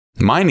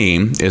My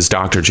name is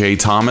Dr. J.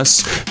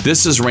 Thomas.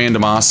 This is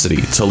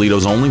Randomosity,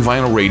 Toledo's only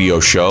vinyl radio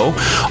show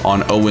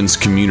on Owens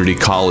Community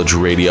College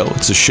Radio.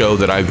 It's a show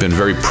that I've been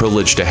very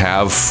privileged to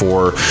have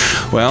for,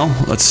 well,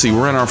 let's see,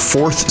 we're in our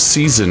 4th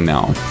season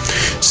now.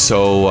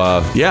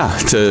 So,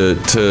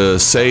 to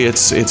say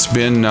it's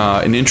been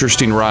an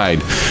interesting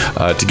ride.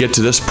 To get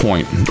to this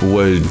point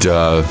would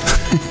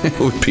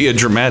would be a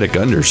dramatic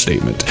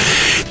understatement.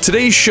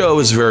 Today's show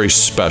is very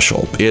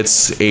special.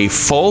 It's a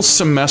fall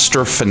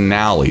semester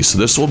finale, so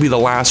this will be the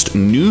last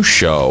new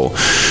show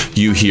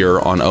you hear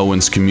on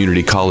Owens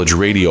Community College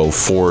Radio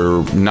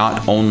for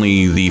not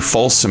only the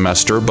fall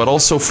semester, but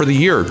also for the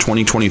year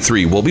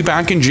 2023. We'll be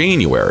back in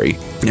January,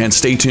 and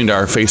stay tuned to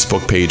our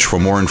Facebook page for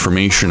more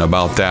information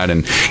about that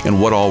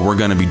and what all we're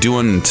going to be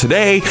doing. And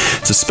today,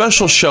 it's a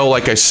special show,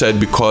 like I said,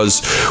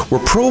 because we're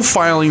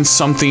profiling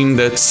something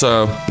that's,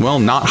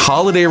 not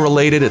holiday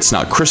related. It's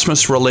not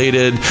Christmas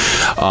related,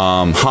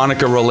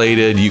 Hanukkah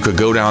related. You could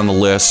go down the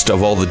list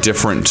of all the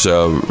different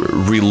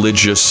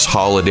religious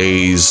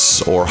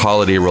holidays or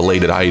holiday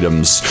related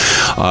items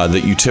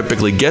that you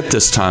typically get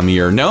this time of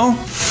year. No,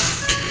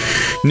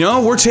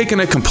 we're taking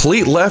a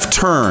complete left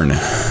turn.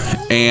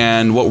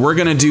 And what we're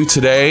going to do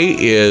today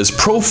is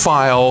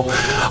profile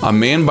a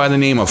man by the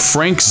name of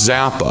Frank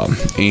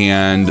Zappa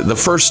and the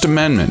First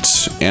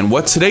Amendment. And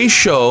what today's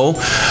show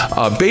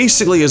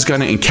basically is going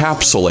to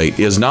encapsulate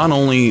is not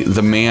only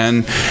the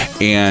man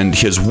and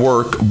his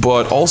work,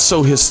 but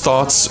also his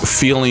thoughts,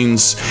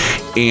 feelings,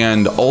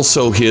 and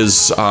also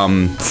his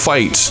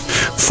fight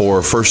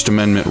for First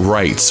Amendment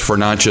rights, for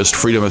not just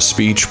freedom of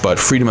speech, but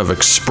freedom of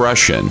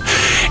expression.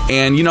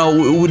 And,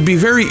 it would be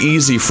very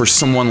easy for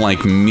someone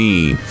like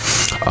me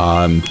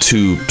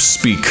to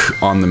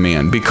speak on the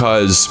man,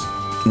 because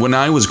when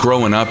I was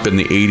growing up in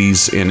the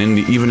 80s and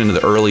even into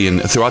the early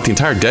and throughout the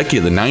entire decade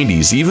of the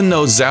 90s, even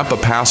though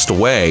Zappa passed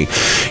away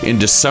in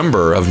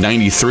December of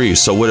 93,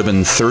 so it would have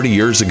been 30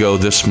 years ago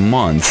this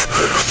month,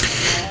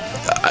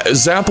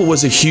 Zappa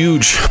was a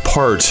huge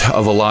part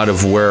of a lot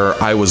of where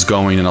I was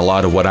going and a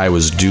lot of what I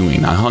was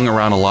doing. I hung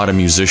around a lot of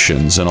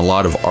musicians and a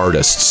lot of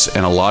artists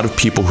and a lot of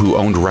people who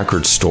owned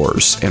record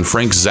stores. And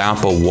Frank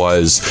Zappa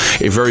was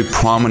a very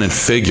prominent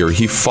figure.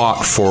 He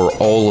fought for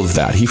all of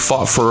that. He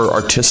fought for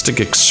artistic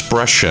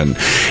expression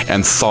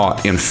and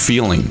thought and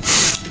feeling.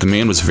 The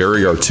man was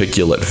very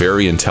articulate,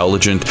 very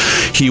intelligent.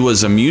 He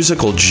was a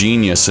musical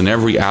genius in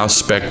every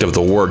aspect of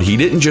the word. He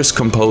didn't just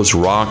compose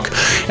rock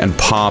and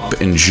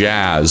pop and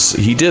jazz.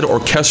 He did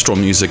orchestral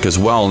music as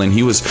well, and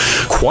he was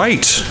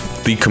quite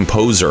the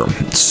composer.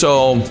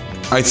 So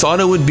I thought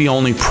it would be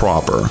only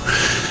proper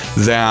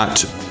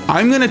that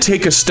I'm going to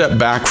take a step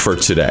back for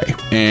today,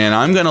 and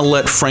I'm going to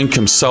let Frank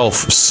himself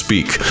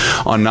speak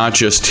on not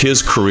just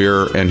his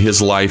career and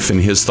his life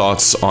and his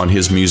thoughts on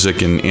his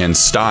music and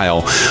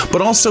style,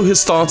 but also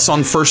his thoughts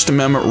on First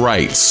Amendment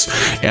rights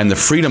and the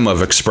freedom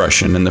of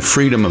expression and the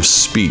freedom of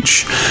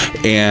speech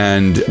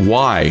and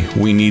why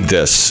we need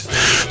this.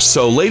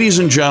 So, ladies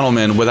and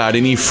gentlemen, without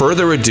any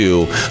further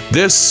ado,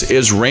 this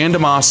is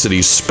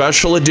Randomosity's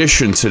special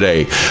edition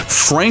today.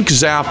 Frank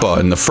Zappa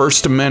and the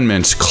First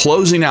Amendment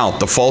closing out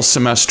the fall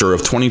semester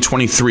of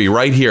 2023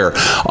 right here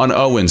on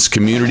Owens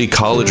Community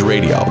College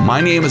Radio.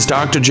 My name is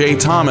Dr. J.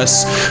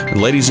 Thomas.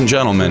 And ladies and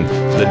gentlemen,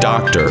 the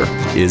doctor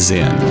is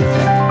in.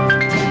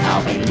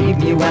 Now believe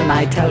me when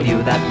I tell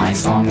you that my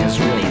song is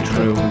really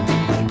true.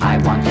 I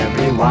want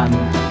everyone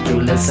to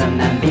listen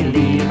and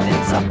believe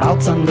it's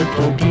about some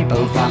little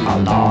people from a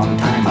long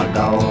time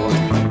ago,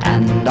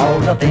 and all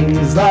the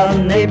things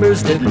the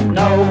neighbors didn't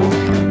know.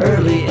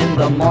 Early in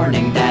the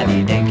morning,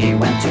 Daddy Dinky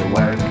went to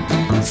work,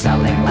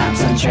 selling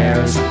lamps and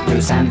chairs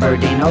through San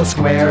Bernardino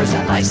squares.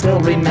 And I still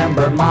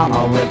remember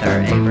Mama with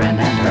her apron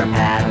and her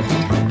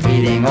pad,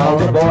 feeding all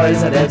the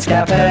boys at Ed's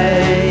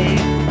Cafe,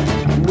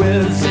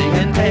 whizzing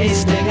and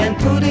pasting and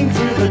putting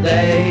through the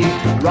day.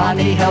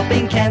 Ronnie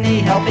helping Kenny,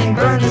 helping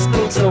burn his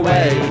boots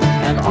away.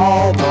 And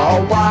all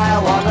the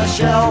while on a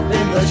shelf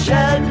in the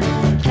shed,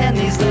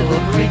 Kenny's little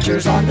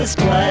creatures on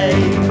display.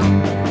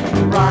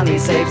 Ronnie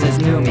saves his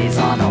noomies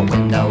on a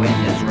window in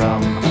his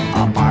room,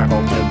 a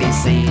marvel to be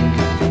seen,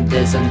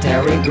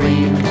 dysentery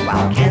green,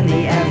 while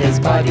Kenny and his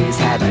buddies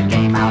had a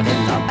game out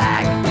in the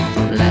back.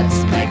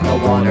 Let's make the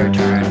water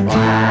turn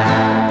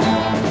black.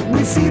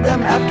 We see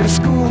them after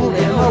school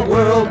in a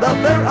world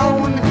of their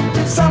own.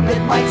 To some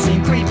it might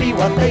seem creepy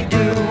what they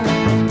do.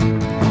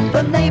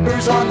 The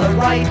neighbors on the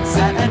right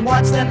sat and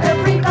watched them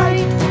every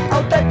night.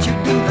 I'll bet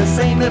you'd do the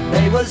same if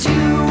they was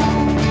you.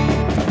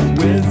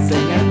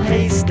 Whizzing and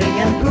pasting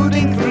and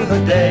putting through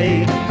the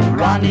day.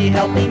 Ronnie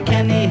helping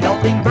Kenny,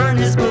 helping burn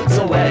his boots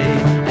away.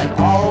 And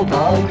all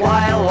the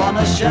while on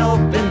a shelf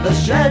in the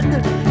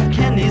shed,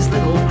 Kenny's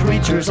little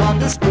creatures on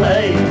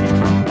display.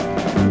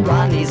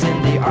 Ronnie's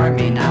in the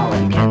army now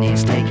and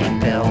Kenny's taking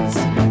pills.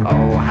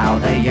 Oh, how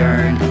they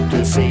yearn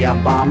to see a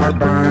bomber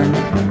burn.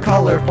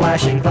 Color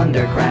flashing,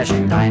 thunder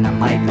crashing,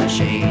 dynamite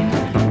machine.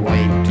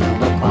 Wait till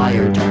the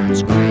fire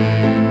turns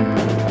green.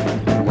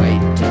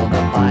 Wait till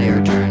the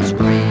fire turns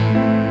green.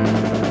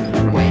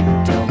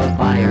 Wait till the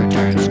fire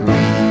turns green.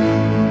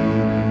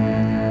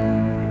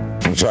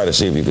 try to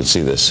see if you could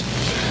see this.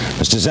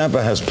 Mr.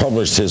 Zappa has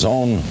published his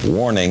own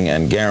warning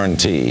and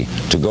guarantee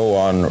to go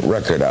on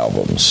record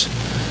albums.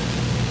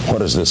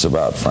 What is this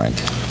about,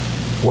 Frank?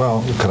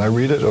 Well, could I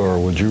read it, or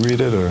would you read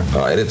it, or?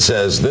 All right, it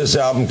says, this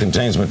album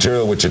contains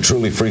material which a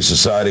truly free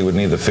society would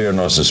neither fear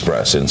nor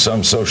suppress. In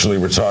some socially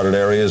retarded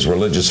areas,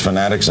 religious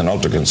fanatics and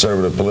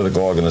ultra-conservative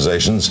political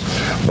organizations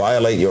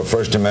violate your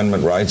First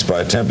Amendment rights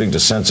by attempting to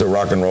censor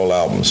rock and roll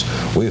albums.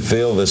 We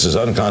feel this is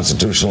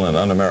unconstitutional and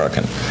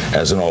un-American.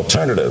 As an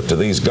alternative to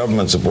these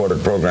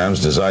government-supported programs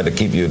designed to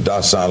keep you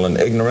docile and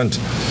ignorant,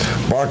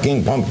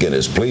 Barking Pumpkin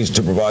is pleased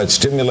to provide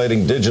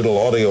stimulating digital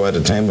audio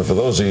entertainment for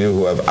those of you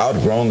who have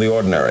outgrown the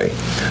ordinary.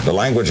 The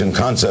language and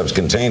concepts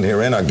contained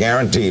herein are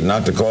guaranteed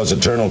not to cause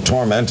eternal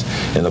torment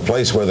in the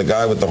place where the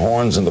guy with the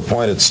horns and the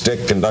pointed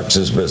stick conducts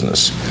his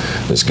business.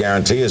 This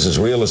guarantee is as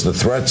real as the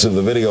threats of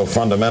the video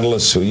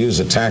fundamentalists who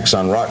use attacks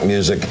on rock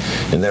music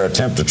in their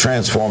attempt to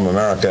transform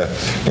America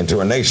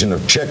into a nation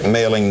of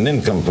check-mailing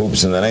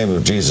nincompoops in the name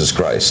of Jesus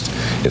Christ.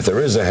 If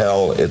there is a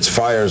hell, its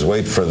fires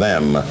wait for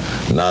them,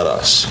 not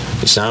us.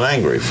 You sound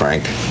angry,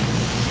 Frank.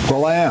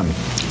 Well, I am.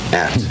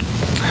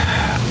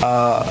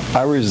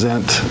 I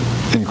resent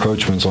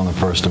encroachments on the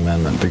First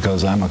Amendment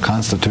because I'm a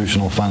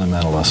constitutional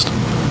fundamentalist.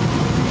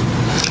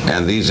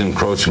 And these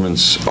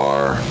encroachments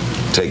are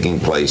taking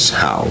place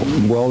how?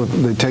 Well,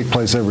 they take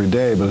place every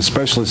day, but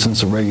especially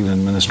since the Reagan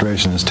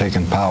administration has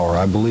taken power,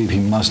 I believe he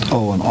must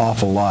owe an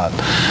awful lot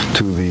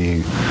to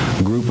the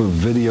group of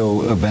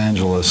video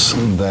evangelists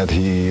that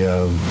he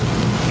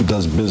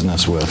does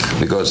business with.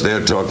 Because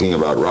they're talking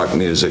about rock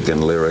music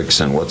and lyrics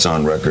and what's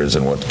on records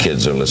and what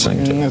kids are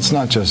listening to. It's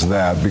not just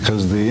that,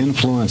 because the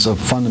influence of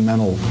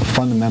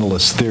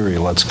fundamentalist theory,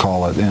 let's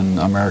call it, in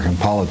American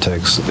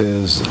politics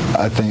is,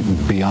 I think,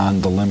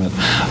 beyond the limit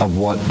of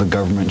what the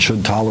government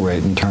should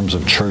tolerate in terms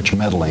of church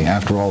meddling.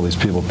 After all, these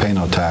people pay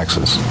no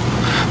taxes.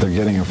 They're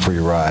getting a free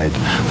ride.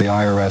 The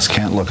IRS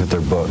can't look at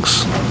their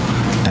books.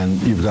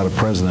 And you've got a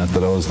president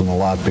that owes them a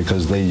lot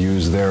because they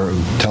use their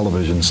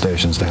television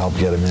stations to help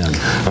get him in.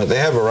 But they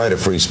have a right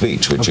of free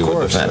speech, which you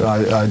would defend.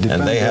 I defend.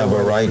 And they have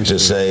a right to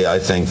say, I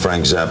think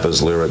Frank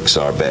Zappa's lyrics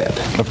are bad.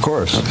 Of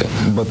course. Okay.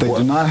 But they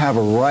do not have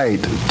a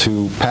right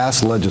to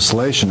pass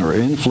legislation or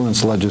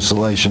influence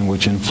legislation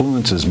which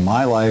influences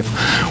my life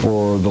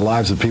or the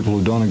lives of people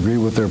who don't agree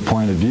with their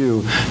point of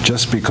view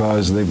just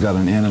because they've got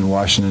an in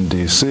Washington,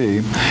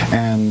 D.C.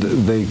 And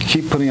they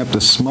keep putting up the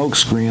smoke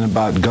screen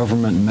about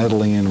government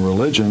meddling in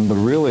religion, but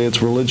really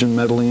it's religion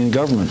meddling in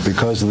government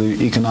because of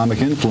the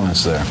economic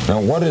influence there. Now,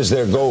 what is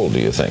their goal, do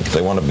you think?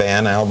 They want to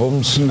ban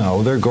albums?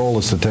 No, their goal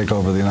is to take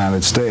over the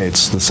United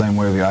States the same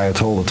way the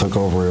Ayatollah took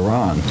over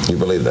Iran. You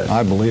believe that?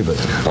 I believe it.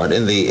 All right,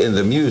 in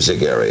the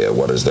music area,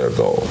 what is their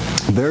goal?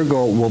 Their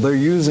goal, well, they're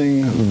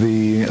using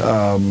the,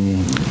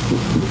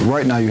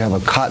 right now you have a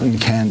cotton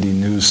candy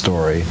news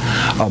story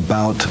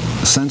about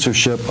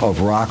censorship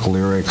of rock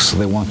lyrics.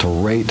 They want to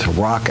rate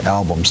rock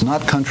albums,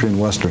 not country and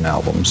western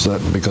albums,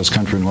 because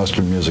country and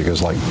western music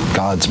is like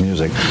God's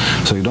music,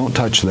 so you don't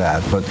touch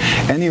that. But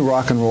any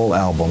rock and roll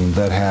album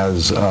that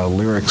has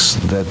lyrics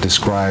that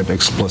describe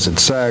explicit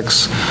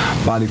sex,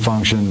 body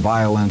function,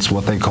 violence,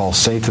 what they call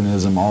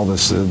Satanism, all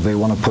this, they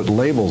want to put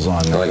labels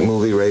on them. Like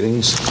movie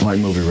ratings? Like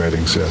movie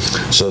ratings, yes.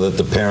 So that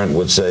the parent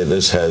would say,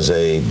 this has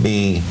a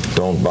B,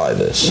 don't buy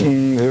this.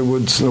 It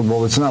would,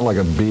 well, it's not like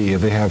a B.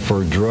 They have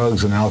for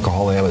drugs and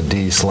alcohol, they have a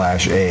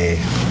D/A.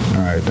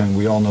 All right, and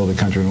we all know the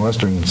country and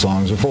western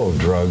songs are full of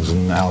drugs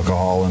and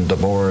alcohol and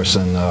divorce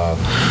and,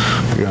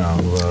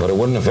 but it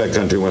wouldn't affect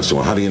country and western.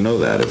 Well, how do you know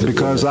that?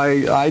 Because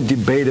I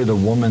debated a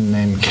woman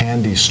named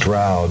Candy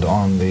Stroud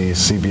on the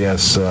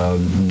CBS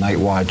Night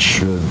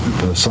Watch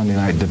Sunday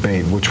night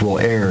debate, which will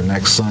air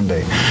next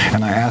Sunday.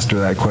 And I asked her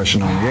that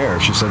question on the air.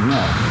 She said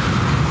no.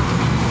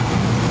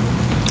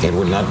 It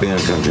would not be on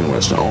country and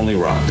western, only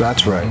rock.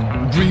 That's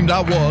right. Dreamed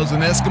I was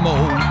an Eskimo.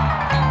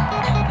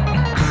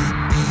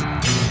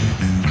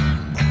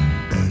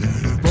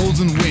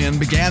 Frozen wind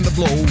began to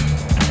blow.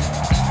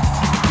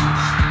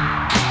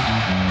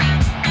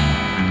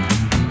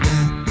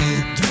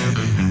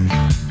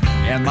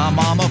 And my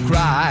mama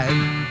cried.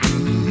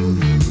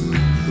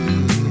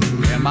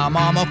 And my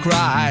mama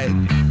cried.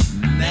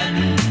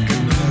 Nanny,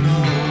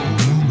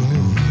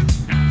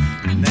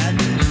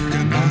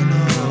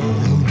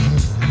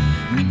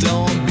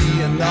 don't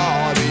be a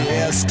naughty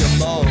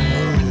Eskimo.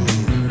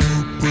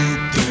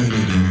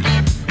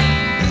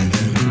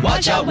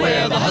 Watch out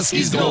where the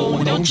Huskies go,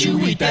 and don't you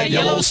eat that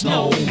yellow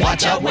snow.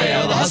 Watch out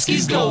where the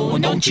Huskies go,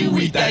 and don't you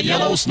eat that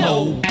yellow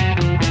snow.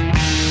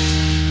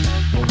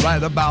 Well,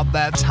 right about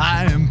that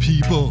time,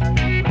 people,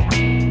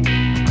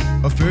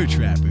 a fur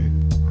trapper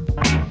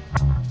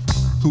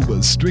who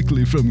was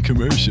strictly from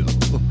commercial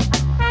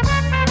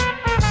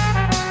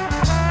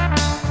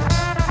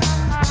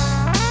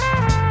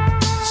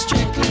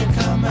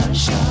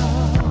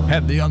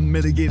had the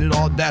unmitigated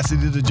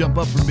audacity to jump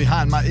up from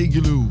behind my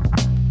igloo.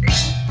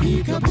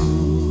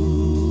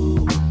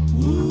 Peekaboo.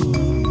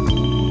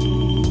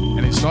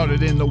 And he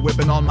started in the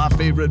whipping on my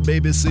favorite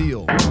baby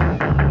seal.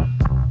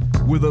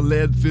 with a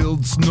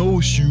lead-filled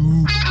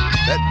snowshoe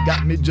that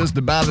got me just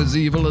about as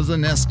evil as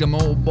an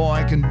Eskimo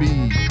boy can be. So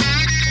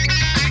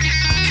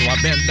I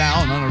bent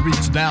down and I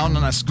reached down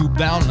and I scooped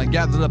down and I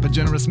gathered up a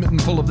generous mitten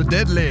full of the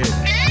deadly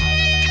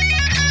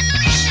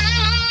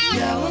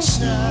yellow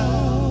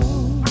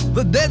snow.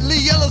 The deadly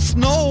yellow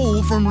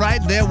snow from right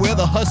there where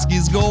the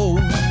huskies go.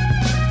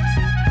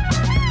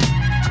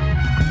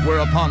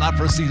 Whereupon I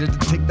proceeded to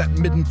take that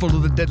midden full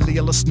of the deadly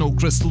yellow snow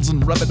crystals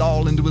and rub it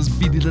all into his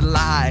beady little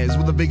eyes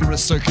with a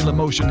vigorous circular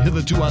motion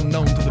hitherto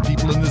unknown to the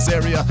people in this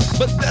area,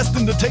 but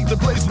destined to take the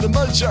place of the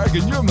mud shark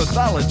in your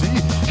mythology.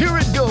 Here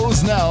it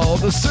goes now,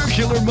 the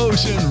circular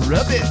motion,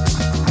 rub it.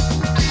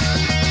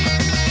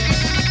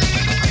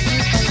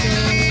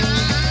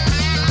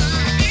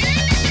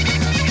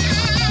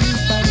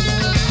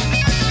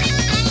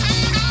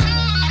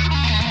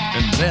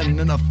 And then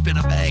in a fit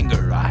of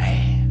anger,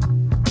 I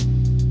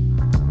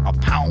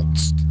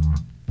pounced,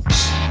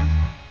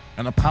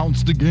 and I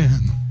pounced again.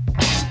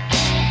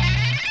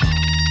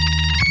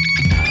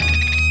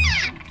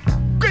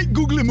 Great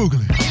googly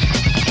moogly.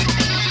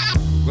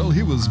 Well,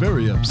 he was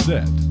very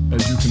upset,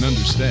 as you can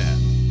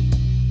understand.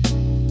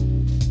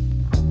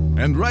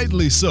 And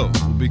rightly so,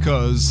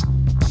 because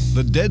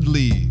the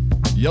deadly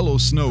yellow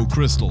snow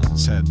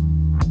crystals had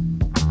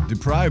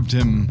deprived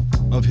him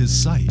of his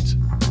sight.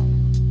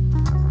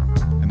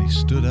 And he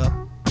stood up,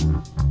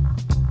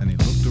 and he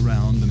looked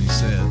around, and he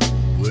said,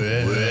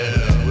 well,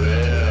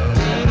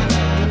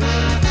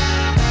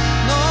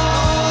 no,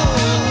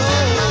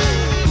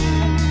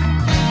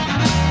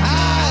 I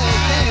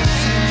can't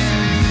see.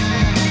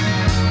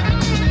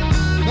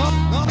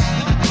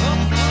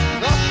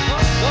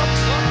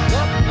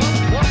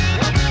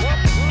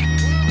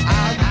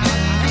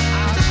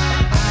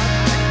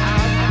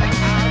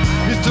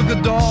 He took a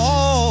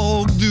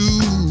dog-do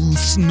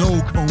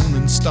snow cone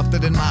and stuffed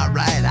it in my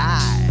right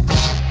eye.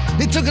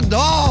 He took a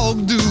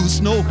dog-do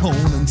snow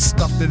cone and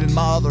stuffed it in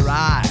my other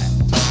eye.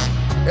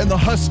 And the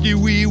husky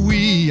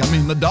wee-wee,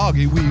 the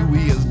doggy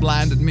wee-wee has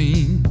blinded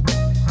me.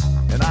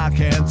 And I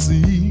can't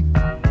see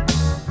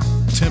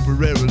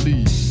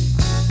temporarily.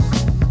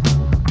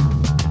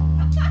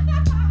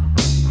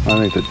 I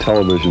think that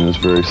television is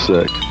very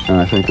sick. And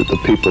I think that the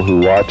people who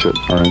watch it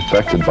are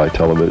infected by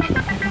television.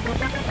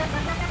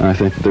 And I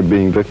think that they're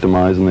being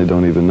victimized and they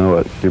don't even know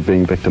it. You're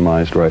being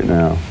victimized right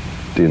now.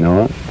 Do you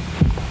know it?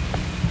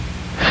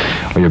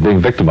 Well, you're being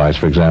victimized,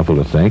 for example,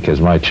 to think,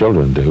 as my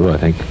children do, I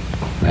think,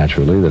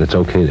 naturally, that it's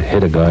okay to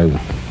hit a guy with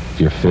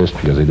your fist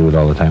because they do it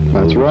all the time in the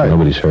movies. That's right.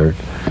 Nobody's hurt.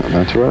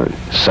 That's right.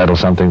 Settle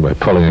something by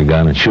pulling a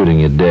gun and shooting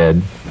you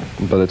dead.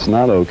 But it's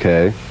not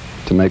okay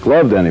to make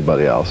love to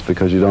anybody else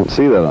because you don't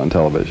see that on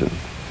television.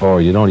 Or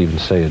you don't even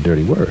say a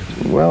dirty word.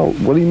 Well,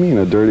 what do you mean,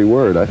 a dirty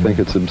word? I think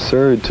it's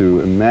absurd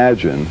to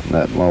imagine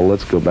that, well,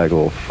 let's go back a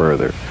little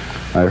further.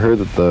 I heard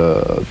that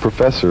the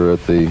professor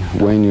at the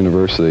Wayne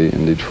University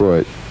in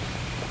Detroit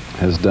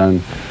has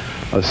done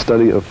a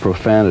study of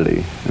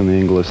profanity in the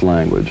English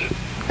language,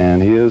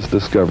 and he has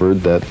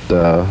discovered that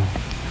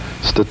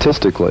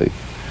statistically,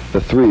 the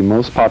three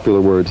most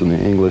popular words in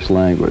the English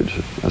language,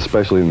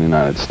 especially in the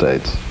United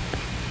States,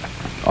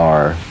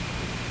 are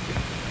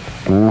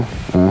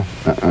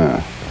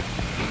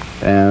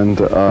and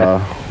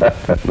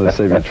let's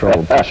save you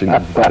trouble pushing the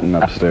button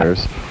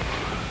upstairs.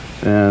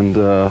 And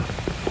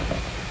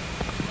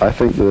I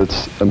think that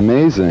it's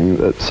amazing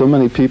that so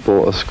many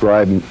people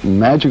ascribe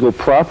magical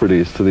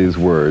properties to these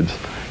words.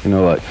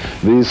 Like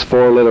these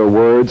four-letter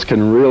words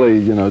can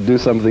really, do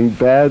something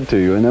bad to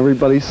you, and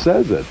everybody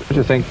says it. Don't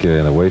you think,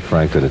 in a way,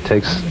 Frank, that it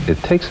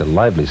takes a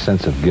lively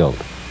sense of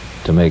guilt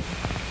to make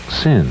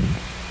sin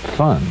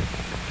fun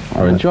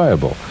or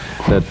enjoyable?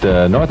 That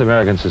North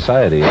American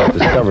society has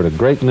discovered a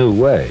great new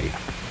way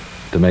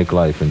to make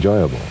life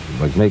enjoyable.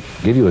 Like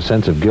give you a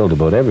sense of guilt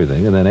about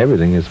everything, and then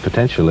everything is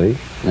potentially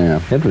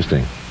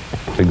interesting.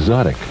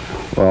 Exotic.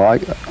 Well,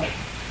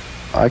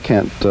 I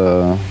can't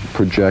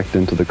project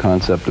into the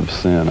concept of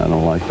sin. I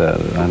don't like that.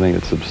 I think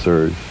it's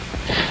absurd.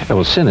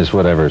 Well, sin is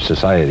whatever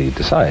society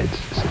decides.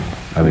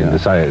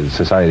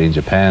 Society in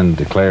Japan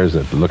declares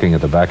that looking at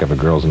the back of a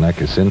girl's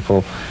neck is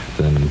sinful,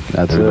 then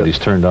everybody's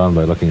turned on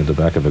by looking at the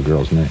back of a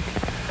girl's neck.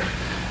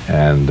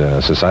 And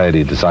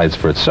society decides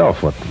for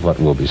itself what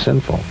will be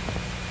sinful.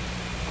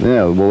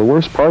 Yeah, well, the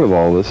worst part of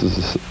all this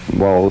is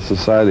while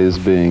society is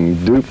being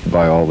duped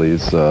by all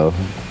these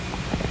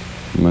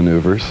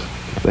maneuvers,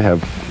 they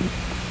have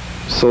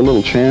so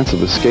little chance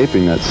of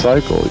escaping that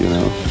cycle, They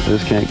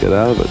just can't get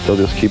out of it. They'll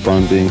just keep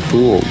on being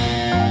fooled.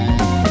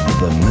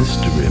 The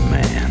mystery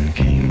man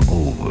came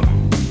over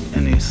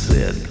and he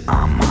said,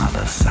 I'm out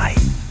of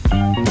sight.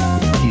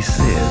 He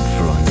said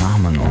for a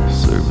nominal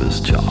service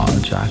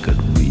charge I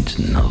could reach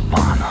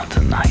Nirvana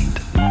tonight.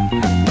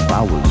 If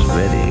I was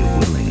ready,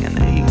 willing, and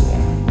able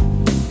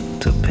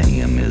to pay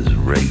him his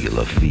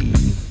regular fee,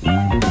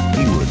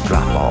 he would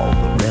drop all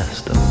the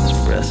rest of his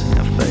pressing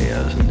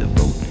affairs and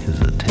devote his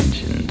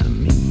attention to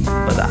me.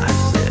 But I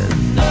said,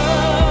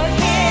 look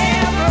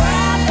here,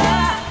 brother,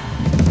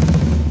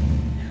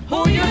 who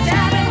you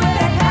jiving with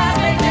that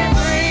cosmic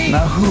debris?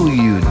 Now who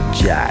you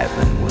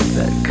jiving with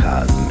that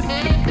cosmic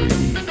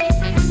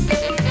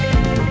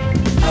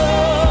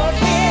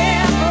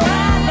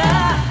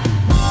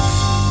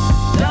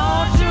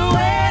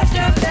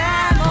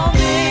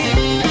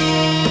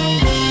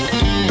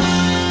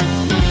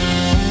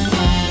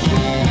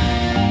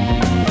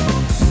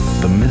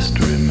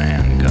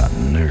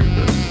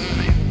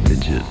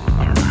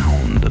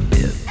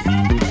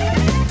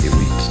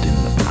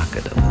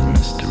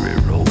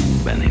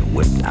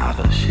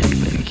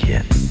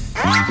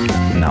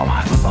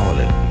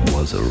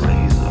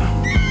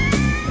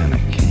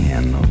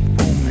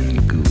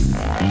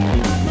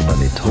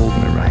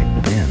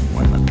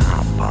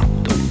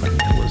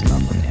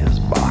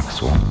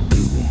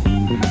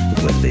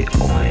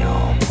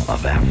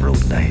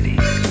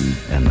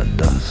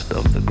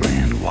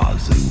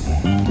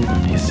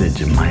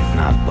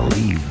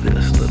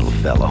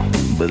fellow,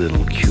 but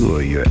it'll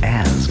cure your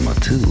asthma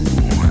too.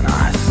 And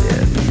I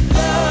said,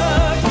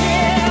 look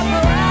here,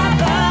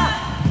 brother,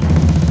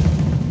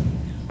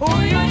 who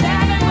you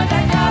dabbing with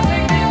that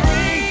cosmic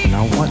degree?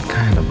 Now what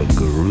kind of a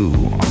guru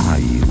are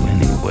you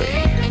anyway?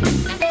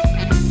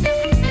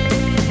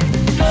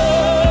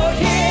 Look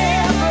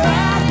here,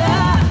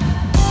 brother,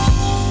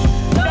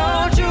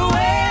 don't you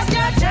waste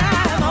your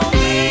time on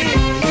me.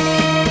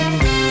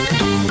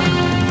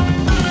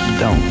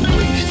 Don't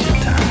waste your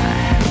time.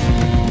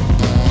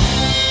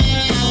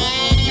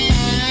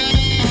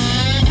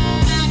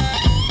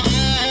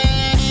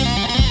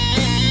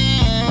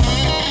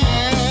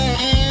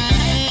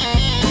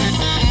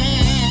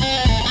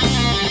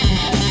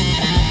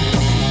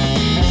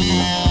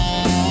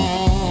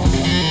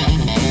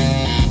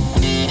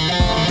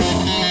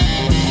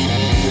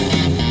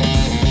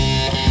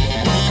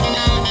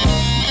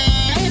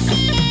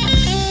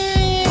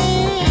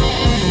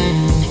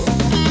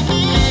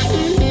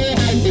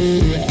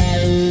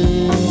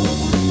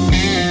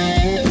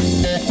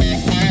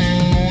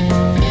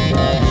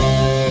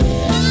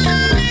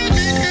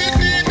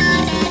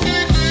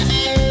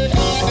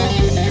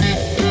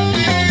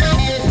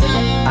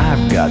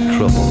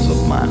 Troubles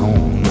of my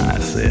own, I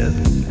said,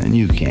 and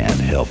you can't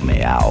help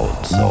me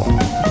out, so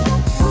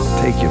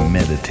take your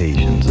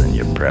meditations and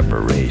your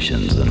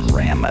preparations and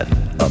ram it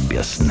up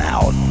your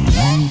snout.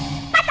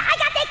 But I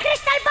got the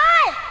crystal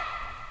ball,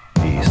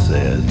 he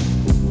said,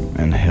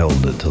 and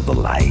held it to the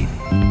light.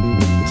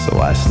 So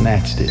I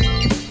snatched it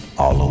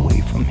all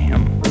away from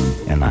him,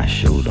 and I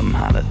showed him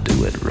how to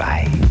do it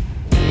right.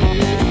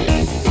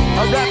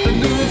 I wrapped the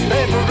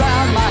newspaper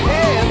around my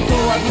head so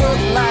I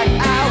looked like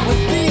I was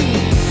deep.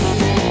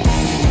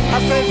 I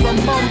said some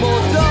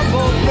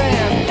mumbo-jumbo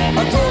then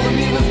I told him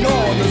he was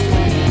going to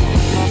sleep.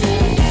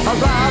 I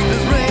robbed his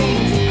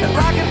rings and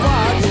rocket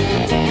watch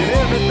and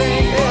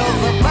everything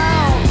else I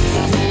found.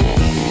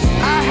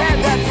 I had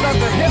that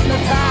sucker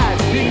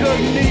hypnotized, he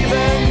couldn't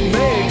even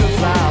make a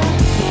sound.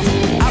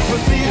 I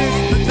proceeded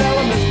to tell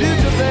him his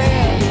future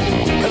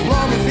then, as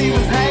long as he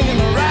was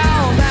hanging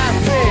around. I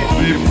said,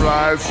 the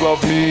price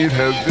of meat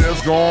has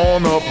just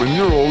gone up and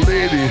your old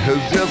lady has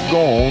just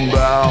gone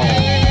down.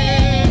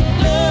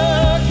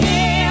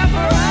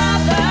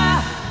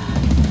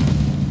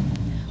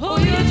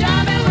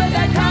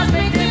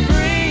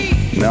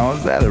 Now,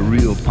 is that a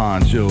real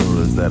poncho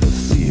or is that a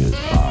Sears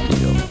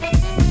poncho?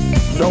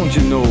 Don't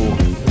you know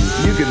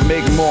you can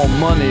make more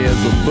money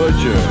as a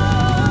butcher?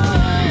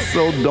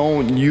 So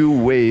don't you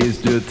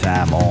waste your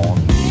time on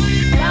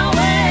me. Don't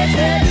waste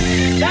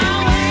it.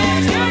 Don't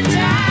waste your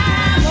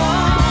time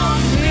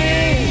on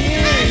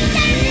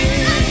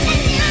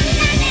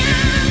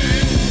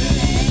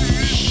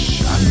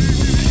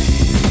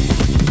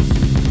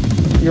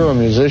me. You're a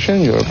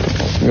musician. You're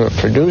a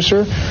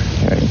producer.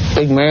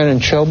 Big man in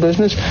show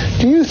business.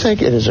 Do you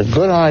think it is a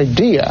good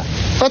idea?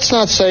 Let's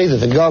not say that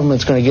the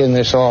government's going to get in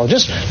this all.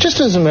 Just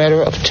as a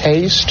matter of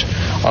taste,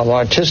 of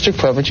artistic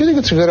preference, do you think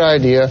it's a good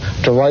idea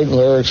to write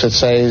lyrics that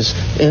says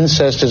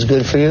incest is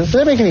good for you? Does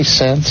that make any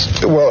sense?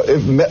 Well,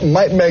 it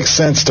might make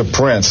sense to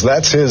Prince.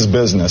 That's his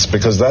business,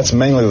 because that's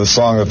mainly the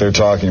song that they're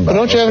talking about. But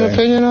don't you have an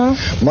opinion on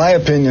it? My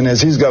opinion is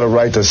he's got a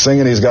right to sing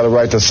it, he's got a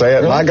right to say it,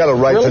 really? And I got a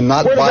right to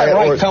not buy it. Where does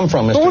that right come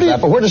from, Mr.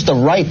 Zappa? Where does the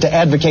right to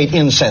advocate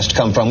incest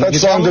come from? That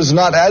song does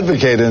not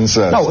advocate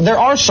incest. No, there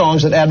are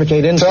songs that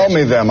advocate incest. Tell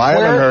me them. I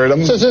haven't heard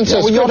them. Says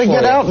incest. Well, you ought to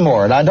get out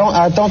more. And I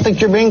don't think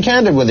you're being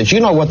candid with it. You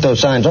know what those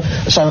songs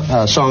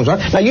are.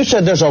 Now, you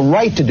said there's a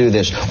right to do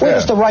this. Where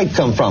does the right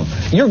come from?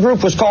 Your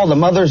group was called the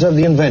Mothers of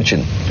the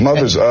Invention.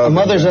 Mothers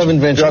of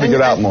Invention. You got to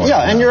get out more.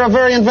 Yeah, and you're a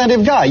very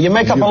inventive guy. You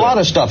make up a lot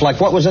of stuff,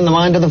 like what was in the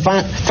mind of the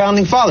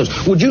founding fathers.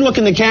 Would you look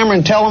in the camera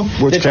and tell them?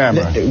 Which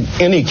camera?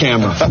 Any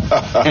camera.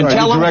 And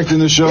tell them. You're directing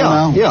the show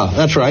now? Yeah,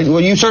 that's right.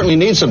 Well, you certainly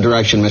need some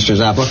direction, Mr.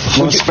 Zappa.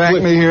 Want to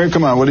spank me here?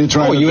 Come on, what are you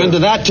trying to do? Oh, you into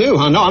that too,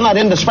 huh? No, I'm not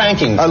into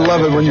spanking. I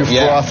love it when you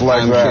froth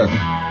like that.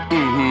 Sure.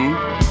 Mm-hmm.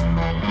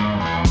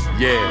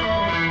 Yeah.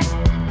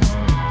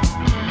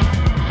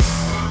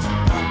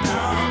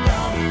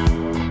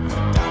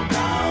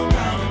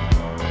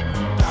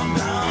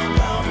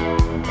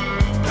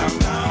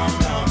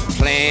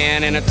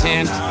 Playing in a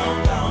tent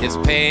is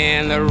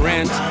paying the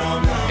rent.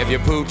 If you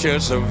pooch a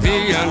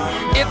civilian,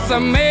 it's a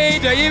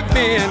major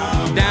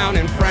event down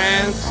in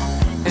France.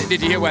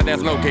 Did you hear where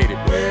that's located?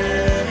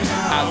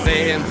 I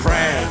say in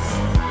France.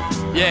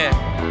 Yeah.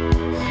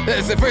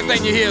 It's the first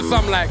thing you hear is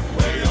something like,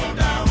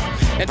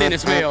 and then it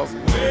spells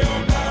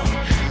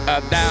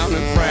down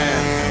in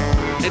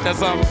France. Ain't that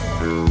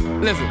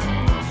something? Listen,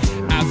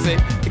 I say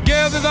the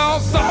girls is all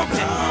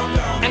salty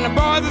and the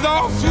boys is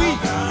all sweet.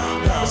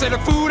 I say the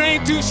food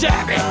ain't too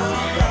shabby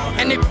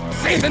and they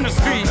safe in the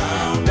street.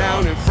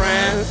 Down in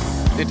France,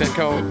 ain't that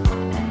cold?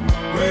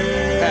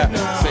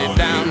 Say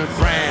down in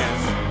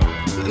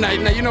France. Now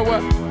you know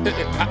what?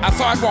 I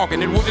saw it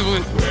walking. It was,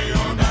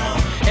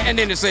 and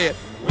then it said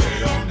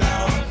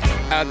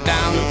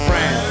down in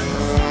France.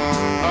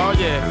 Oh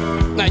yeah.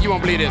 Now you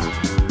won't believe this.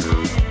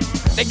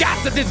 They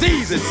got the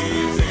diseases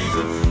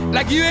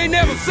like you ain't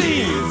never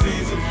seen.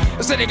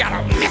 So they got a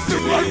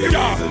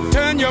Mr.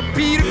 Turn your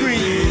Peter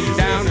Green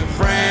down in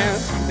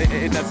France.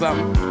 Ain't that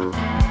something?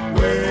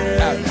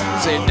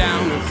 Say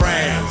down in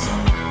France.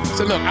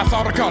 So look, I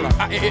saw the color.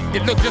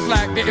 It looked just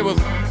like it was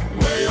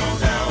way on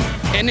down.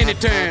 And then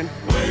it turned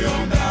way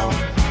on down.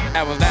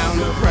 I was down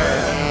in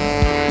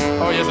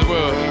France. Oh yes it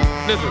was.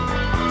 Listen,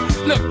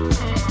 look,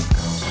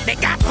 they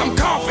got some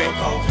coffee,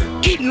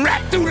 eating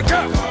right through the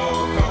cup.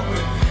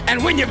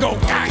 And when you go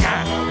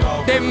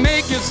gaga, they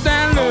make you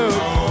stand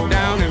up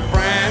down in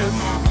France.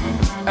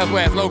 That's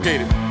where it's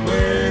located.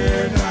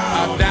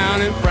 I'm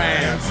down in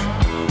France.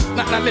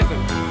 Now listen,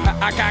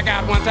 I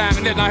got one time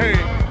and then I heard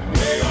it.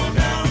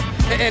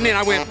 And then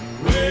I went,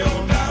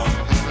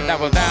 that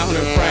was down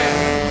in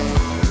France.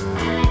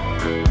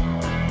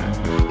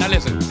 Now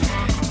listen,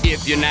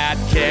 if you're not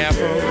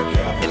careful,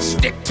 it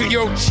stick to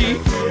your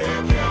cheek.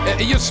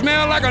 You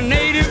smell like a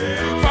native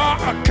for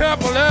a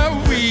couple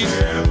of weeks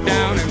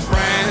down in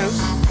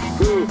France.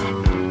 Whew.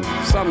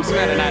 Something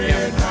smelling out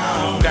here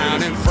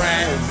down in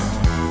France.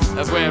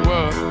 That's where it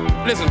was.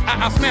 Listen,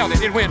 I smelled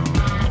it. It went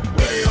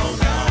way on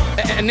down.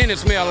 And then it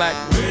smelled like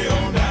way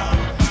on down.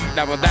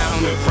 That was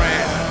down in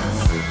France.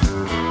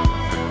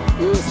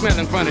 Ooh,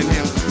 smelling funny in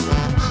here.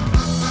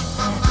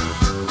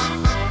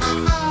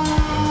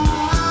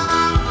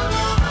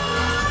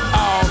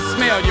 Oh,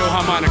 smell your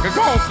harmonica.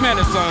 Go on, smell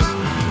it, son.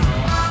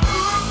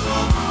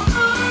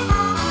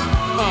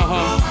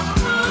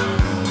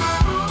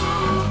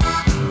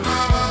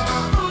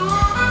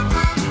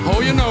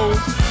 Hold your nose.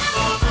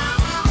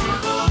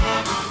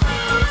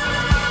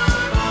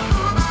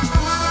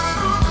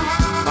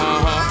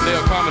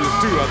 They're coming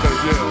too, I think,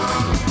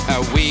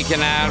 yeah. We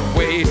cannot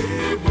wait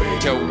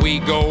till we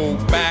go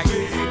back.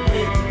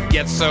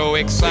 Get so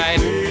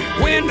excited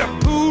when the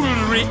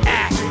poodles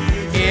react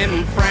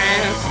in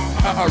France.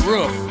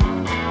 Roof.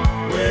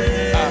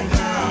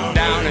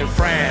 Down in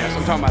France.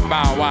 I'm talking about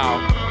Bow Wow.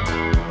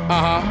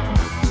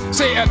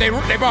 See, they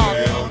bought,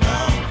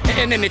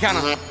 and then they kind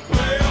of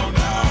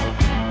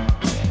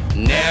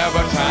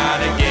never try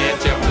to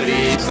get your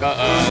police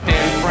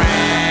in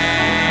France.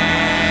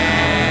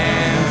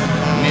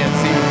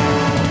 Merci.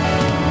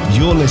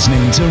 You're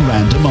listening to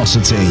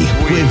Randomosity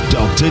with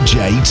Dr.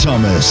 J.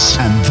 Thomas,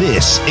 and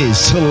this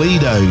is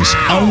Toledo's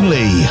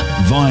only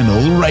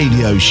vinyl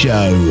radio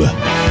show.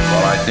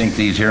 Well, I think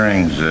these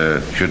hearings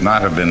should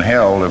not have been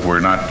held if we're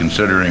not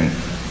considering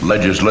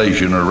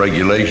legislation or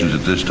regulations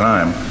at this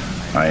time.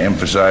 I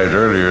emphasized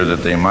earlier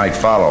that they might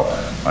follow.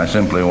 I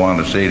simply want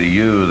to say to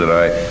you that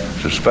I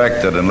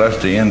suspect that unless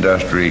the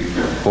industry,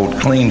 quote,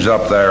 cleans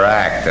up their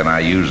act, and I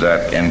use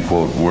that, end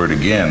quote, word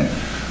again,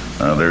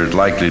 there's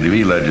likely to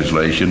be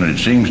legislation. And it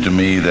seems to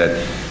me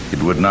that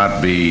it would not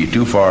be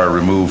too far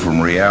removed from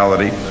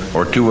reality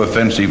or too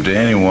offensive to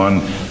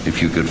anyone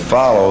if you could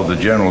follow the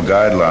general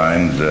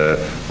guidelines,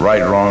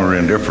 right, wrong, or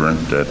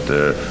indifferent,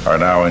 that are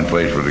now in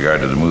place with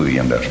regard to the movie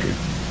industry.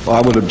 Well,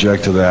 I would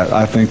object to that.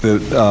 I think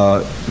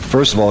that,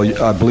 first of all,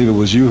 I believe it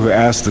was you who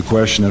asked the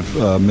question of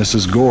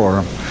Mrs.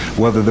 Gore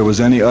whether there was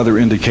any other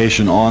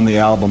indication on the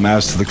album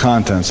as to the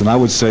contents. And I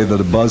would say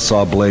that a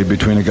buzzsaw blade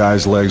between a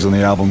guy's legs on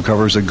the album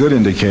cover is a good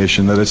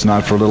indication that it's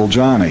not for little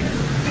Johnny.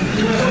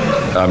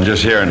 I'm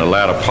just hearing the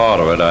latter part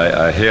of it.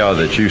 I hear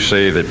that you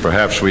say that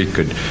perhaps we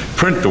could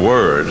print the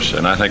words,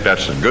 and I think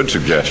that's a good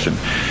suggestion.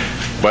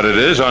 But it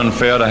is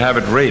unfair to have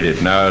it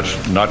rated. Now, it's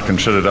not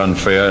considered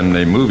unfair in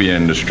the movie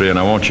industry, and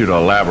I want you to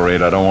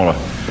elaborate. I don't want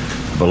to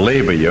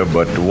belabor you,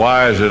 but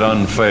why is it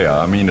unfair?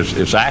 I mean,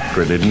 it's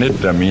accurate, isn't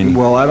it? I mean...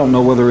 Well, I don't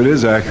know whether it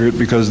is accurate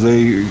because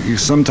they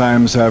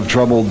sometimes have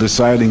trouble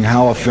deciding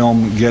how a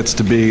film gets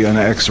to be an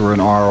X or an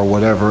R or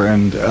whatever,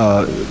 and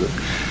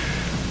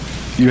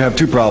you have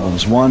two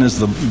problems. One is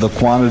the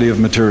quantity of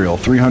material,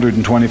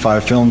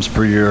 325 films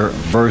per year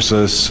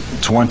versus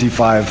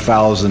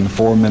 25,000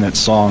 4-minute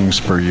songs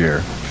per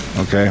year.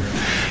 Okay?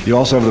 You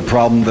also have the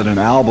problem that an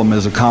album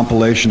is a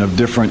compilation of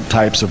different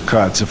types of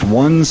cuts. If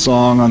one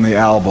song on the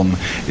album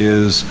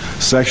is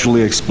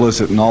sexually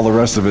explicit and all the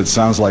rest of it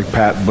sounds like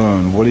Pat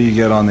Boone, what do you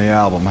get on the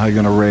album? How are you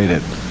going to rate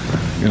it?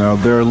 You know,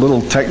 there are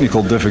little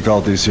technical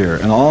difficulties here.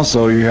 And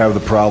also you have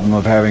the problem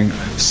of having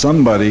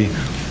somebody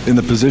in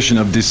the position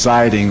of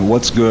deciding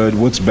what's good,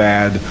 what's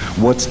bad,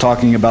 what's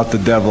talking about the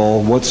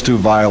devil, what's too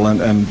violent,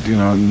 and you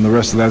know, and the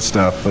rest of that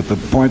stuff. But the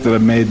point that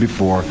I've made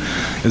before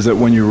is that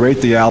when you rate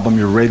the album,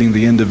 you're rating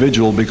the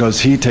individual because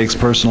he takes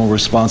personal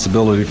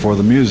responsibility for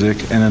the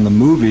music, and in the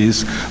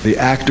movies, the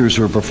actors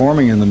who are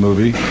performing in the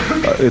movie,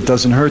 it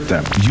doesn't hurt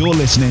them. You're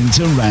listening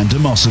to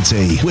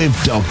Randomosity with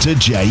Dr.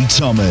 J.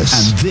 Thomas,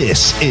 and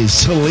this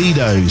is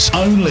Toledo's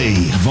only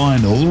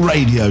vinyl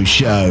radio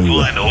show.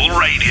 Vinyl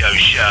radio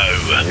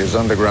show. His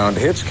underground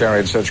hits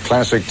carried such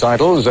classic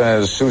titles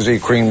as Susie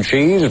Cream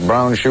Cheese,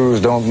 Brown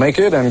Shoes Don't Make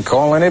It, and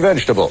Call Any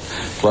Vegetable,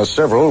 plus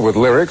several with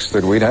lyrics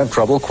that we'd have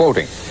trouble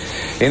quoting.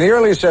 In the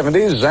early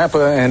 70s,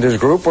 Zappa and his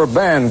group were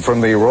banned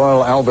from the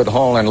Royal Albert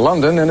Hall in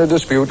London in a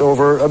dispute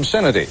over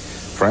obscenity.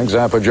 Frank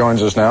Zappa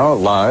joins us now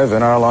live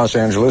in our Los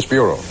Angeles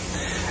bureau.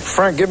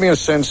 Frank, give me a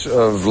sense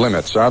of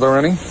limits. Are there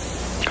any?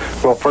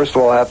 Well, first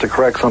of all, I have to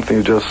correct something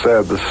you just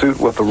said. The suit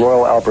with the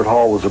Royal Albert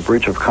Hall was a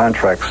breach of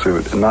contract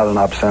suit, and not an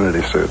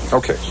obscenity suit.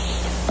 Okay.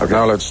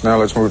 Now let's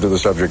move to the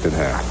subject at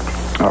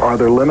hand. Are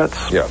there limits?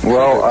 Yeah.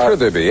 Well, should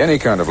there be any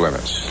kind of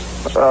limits?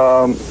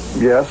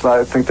 Yes,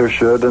 I think there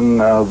should,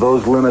 and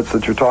those limits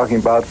that you're talking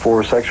about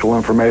for sexual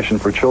information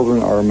for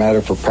children are a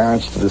matter for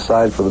parents to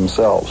decide for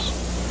themselves.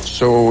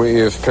 So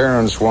if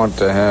parents want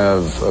to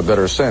have a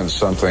better sense,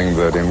 something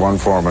that in one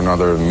form or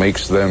another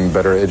makes them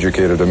better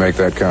educated to make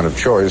that kind of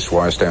choice,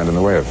 why stand in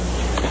the way of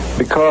it?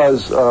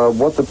 Because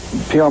what the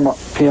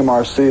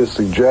PMRC is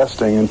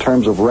suggesting in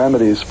terms of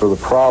remedies for the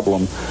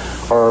problem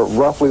are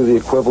roughly the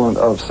equivalent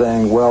of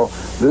saying, well,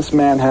 this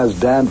man has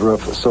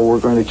dandruff, so we're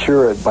going to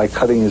cure it by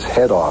cutting his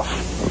head off.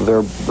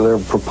 Their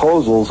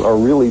proposals are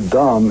really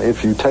dumb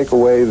if you take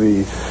away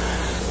the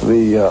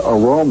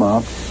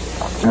aroma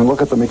and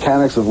look at the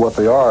mechanics of what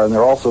they are, and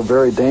they're also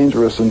very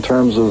dangerous in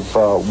terms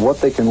of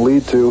what they can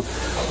lead to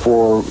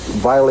for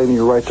violating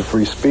your right to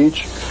free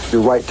speech,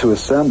 your right to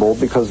assemble,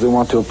 because they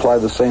want to apply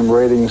the same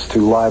ratings to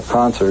live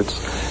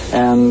concerts,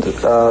 and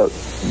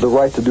the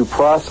right to due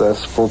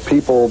process for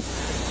people.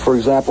 For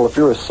example, if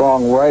you're a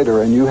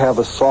songwriter and you have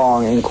a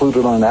song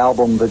included on an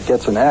album that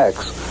gets an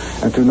X,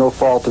 and through no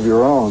fault of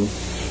your own,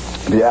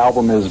 the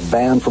album is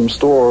banned from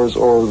stores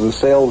or the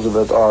sales of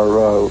it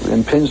are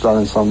impinged on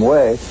in some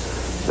way,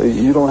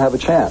 you don't have a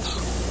chance.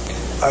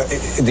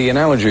 The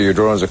analogy you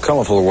draw is a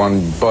colorful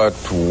one, but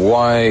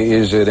why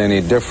is it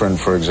any different,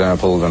 for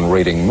example, than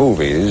rating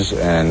movies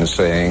and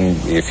saying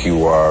if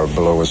you are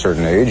below a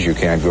certain age, you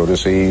can't go to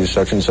see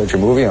such and such a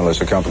movie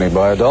unless accompanied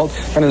by adult,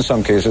 and in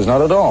some cases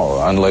not at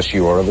all, unless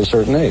you are of a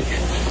certain age?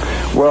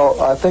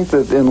 Well, I think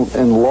that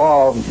in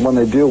law, when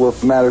they deal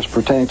with matters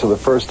pertaining to the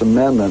First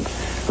Amendment,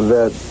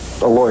 that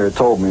a lawyer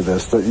told me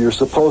this, that you're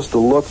supposed to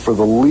look for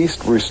the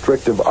least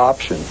restrictive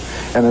option.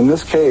 And in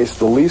this case,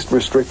 the least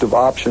restrictive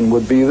option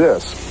would be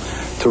this,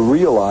 to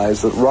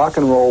realize that rock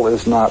and roll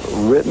is not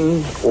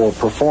written or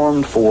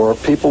performed for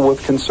people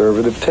with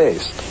conservative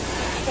taste.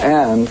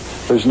 And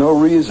there's no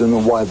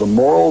reason why the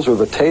morals or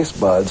the taste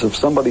buds of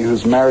somebody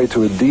who's married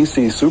to a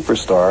DC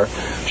superstar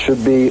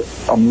should be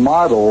a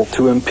model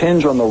to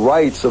impinge on the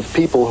rights of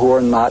people who are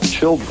not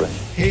children.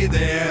 Hey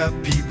there,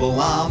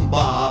 people, I'm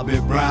Bobby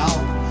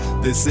Brown.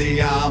 They say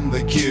I'm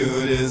the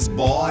cutest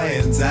boy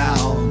in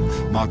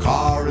town. My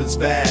car is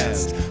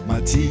fast,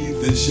 my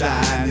teeth are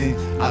shiny.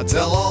 I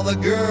tell all the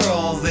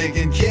girls they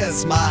can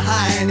kiss my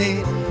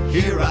hiney.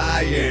 Here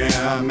I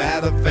am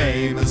at a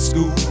famous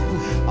school.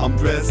 I'm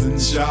dressing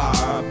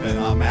sharp and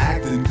I'm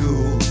acting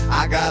cool.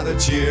 I got a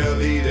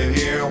cheerleader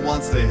here,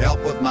 wants to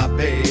help with my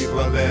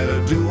paper. Let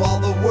her do all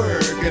the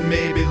work and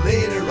maybe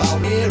later I'll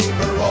marry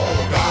her.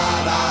 Oh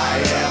God,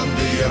 I am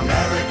the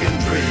American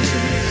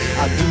dream.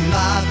 I do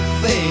not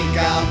think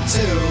I'm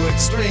too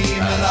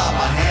extreme, and I'm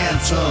a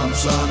handsome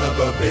son of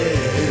a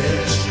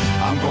bitch.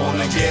 I'm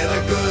gonna get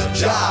a good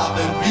job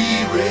and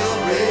be real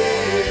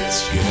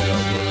rich. Get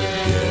a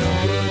good.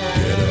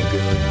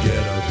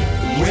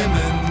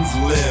 Women's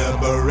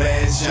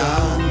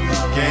liberation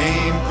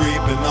came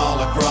creeping all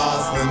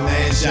across the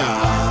nation.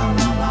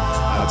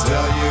 I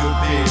tell you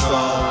people,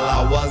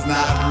 I was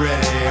not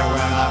ready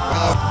when I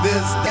fucked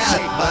this guy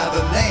by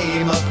the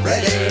name of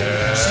Freddie.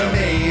 She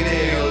made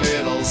a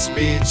little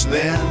speech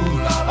then,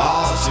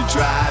 all she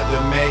tried to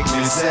make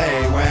me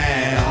say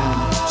when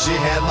she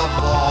had my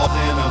balls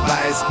in a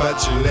vice, but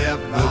she left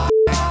the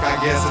dick. I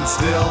guess it's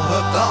still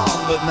hooked on,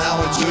 but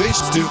now it's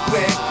reached too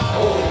quick.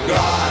 Oh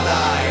God,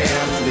 I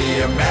am the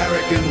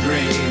American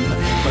dream,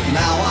 but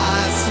now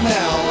I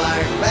smell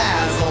like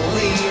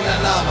Vaseline,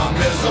 and I'm a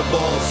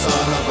miserable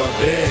son of a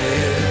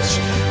bitch.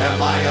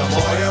 Am I a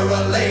boy or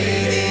a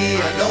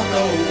lady? I don't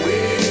know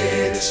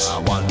which.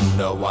 I wonder.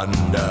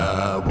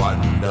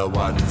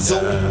 So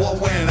I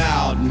went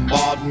out and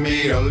bought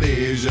me a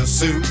leisure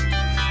suit.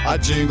 I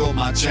jingle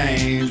my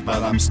change,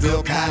 but I'm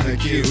still kinda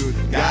cute.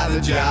 Got a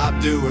job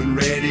doing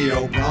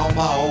radio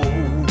promo,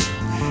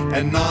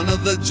 and none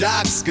of the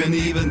jocks can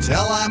even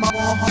tell I'm a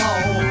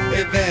homo.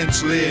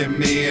 Eventually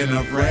me and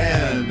a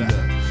friend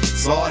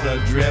sorta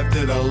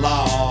drifted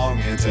along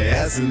into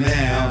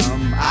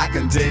S&M. I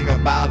can take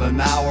about an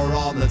hour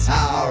on the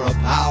Tower of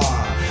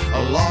Power,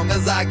 as long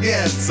as I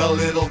get a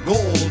little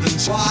golden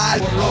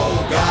child.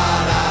 Oh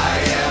God, I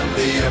am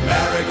the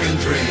American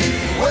dream,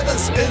 with a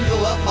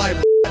spindle up my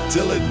butt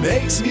till it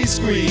makes me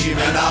scream,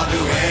 and I'll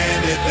do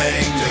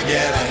anything to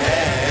get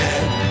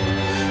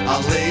ahead.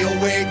 I'll lay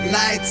awake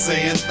nights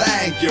saying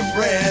thank you,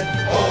 Fred.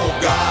 Oh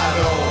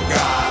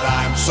God,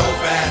 I'm so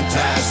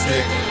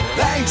fantastic.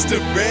 Thanks to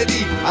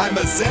Freddie, I'm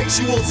a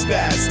sexual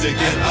spastic,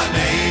 and my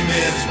name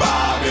is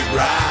Bobby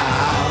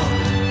Brown.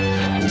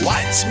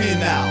 Watch me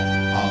now,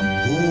 I'm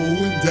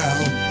going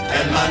down,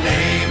 and my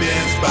name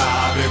is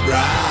Bobby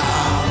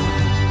Brown.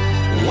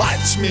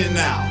 Watch me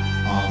now,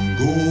 I'm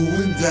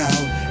going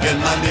down, and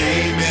my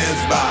name is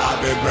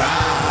Bobby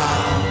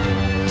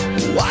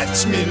Brown.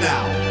 Watch me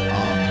now,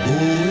 I'm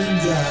going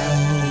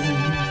down.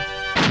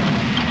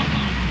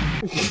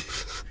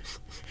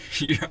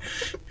 Yeah,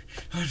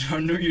 I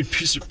knew you'd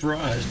be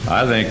surprised.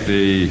 I think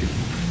the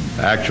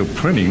actual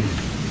printing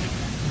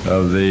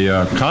of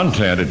the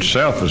content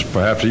itself is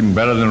perhaps even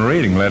better than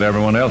reading. Let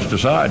everyone else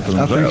decide for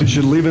themselves. I think you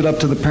should leave it up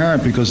to the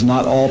parent, because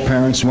not all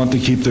parents want to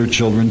keep their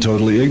children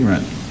totally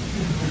ignorant.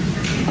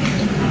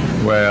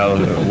 Well,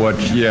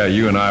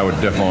 you and I would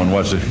differ on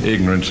what's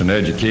ignorance and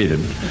educated.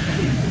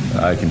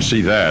 I can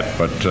see that,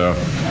 but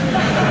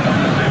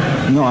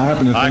no, I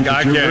happen to think I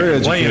that you're can't very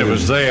complain. educated. It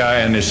was there,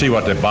 and they see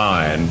what they're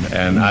buying,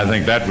 and I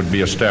think that would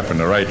be a step in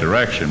the right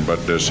direction. But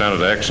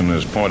Senator Exon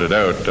has pointed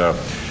out,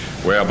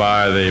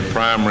 whereby the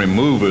primary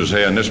movers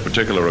here in this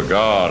particular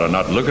regard are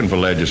not looking for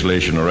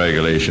legislation or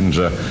regulations.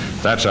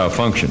 That's our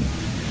function.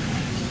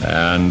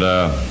 And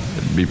to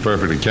be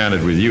perfectly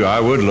candid with you, I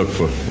would look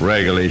for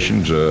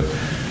regulations,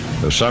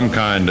 some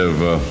kind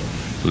of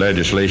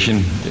legislation,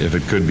 if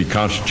it could be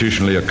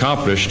constitutionally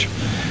accomplished,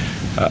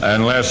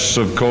 unless,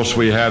 of course,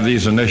 we have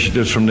these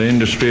initiatives from the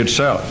industry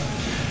itself.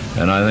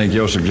 And I think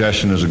your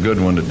suggestion is a good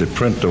one, that they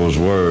print those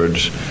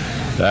words.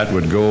 That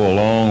would go a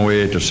long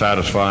way to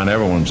satisfying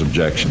everyone's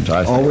objections,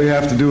 I think. All we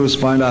have to do is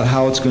find out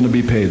how it's going to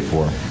be paid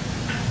for.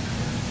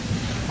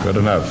 Good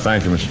enough.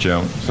 Thank you, Mr.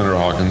 Chairman. Senator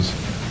Hawkins.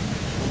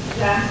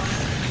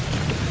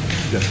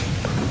 Yes.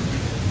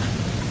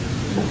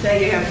 You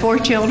say you have 4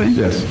 children?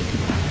 Yes.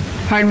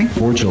 Pardon me?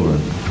 4 children.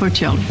 4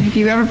 children. Have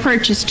you ever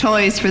purchased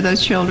toys for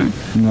those children?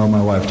 No,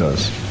 my wife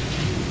does.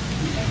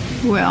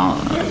 Well,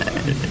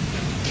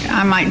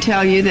 I might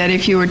tell you that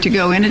if you were to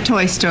go in a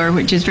toy store,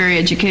 which is very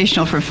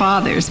educational for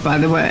fathers, by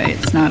the way,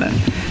 it's not a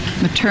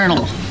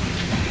maternal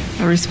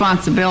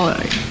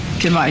responsibility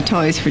to buy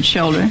toys for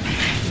children,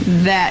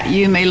 that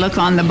you may look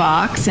on the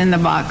box, and the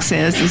box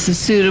says this is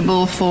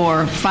suitable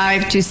for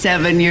 5 to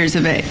 7 years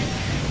of age,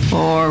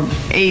 or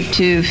 8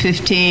 to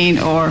 15,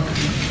 or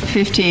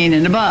 15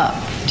 and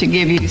above, to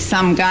give you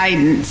some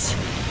guidance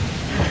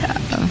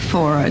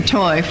for a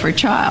toy for a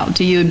child.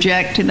 Do you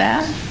object to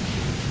that?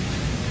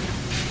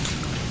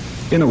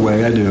 In a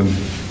way, I do,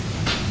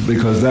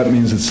 because that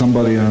means that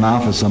somebody in an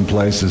office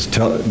someplace is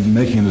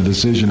making a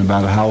decision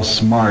about how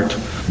smart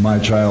my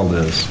child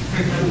is.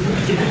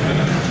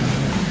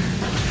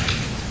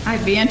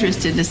 I'd be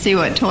interested to see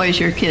what toys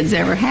your kids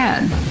ever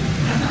had.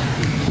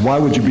 Why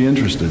would you be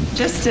interested?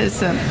 Just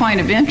as a point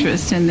of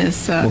interest in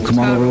this. Well, come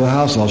on over to the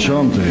house. I'll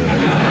show them to you.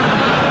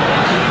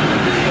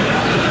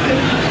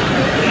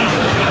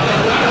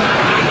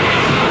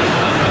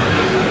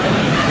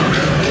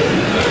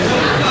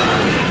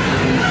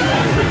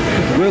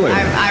 Really?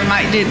 I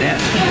might do that.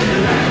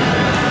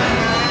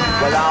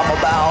 Well, I'm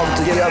about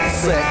to get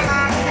sick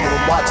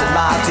from watching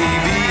my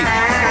TV,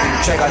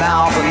 checking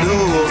out the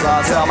news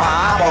until my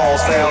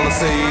eyeballs fail to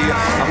see.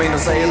 I mean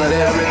to say that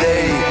every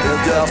day is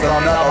just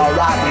another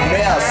rotten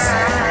mess,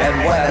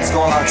 and when it's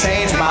gonna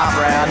change, my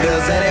friend,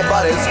 is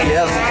anybody's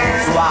guess.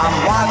 So I'm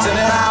watching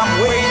and I'm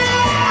waiting,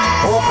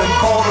 hoping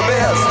for the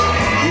best.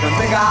 Even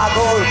think I'll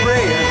go to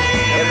praying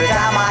every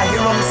time I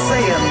hear them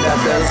saying that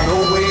there's no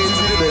way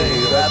to delay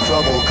that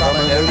trouble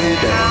coming every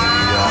day.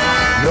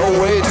 No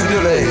way to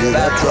delay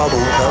that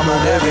trouble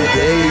coming every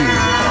day.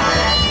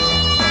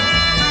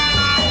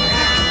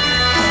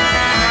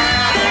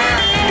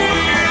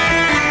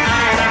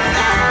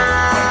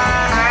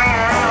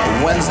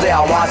 Wednesday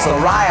I watched the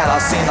riot, I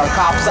seen the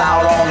cops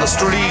out on the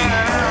street.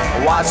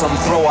 Watch them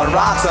throwing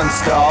rocks and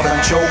stuff and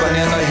choking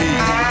in the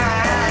heat.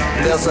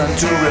 Listen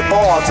to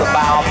reports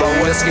about the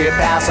whiskey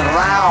passing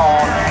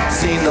round.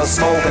 Seen the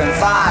smoke and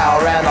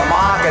fire and the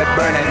market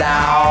burning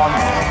down.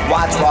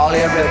 Watch while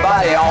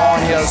everybody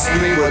on your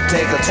street would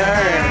take a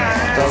turn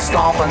to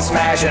stomping,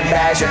 smashing,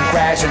 bashing,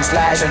 crashing,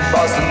 slashing,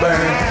 busting,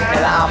 burn.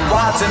 And I'm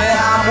watching and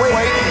I'm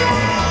waiting,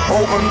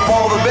 hoping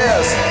for the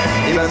best.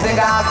 Even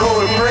think I'll go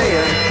to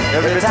praying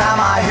every time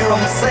I hear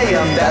them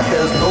saying that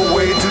there's no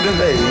way to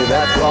delay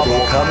that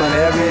trouble coming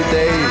every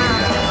day.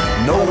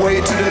 No way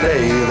to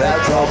delay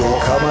that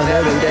trouble coming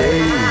every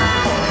day.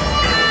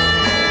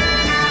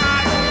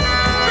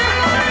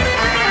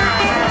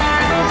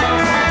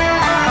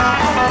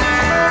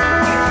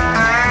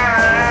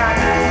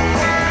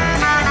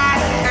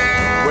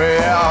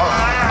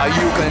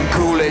 You can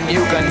cool it,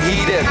 you can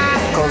heat it,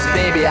 cause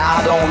baby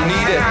I don't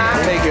need it.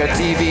 Take your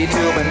TV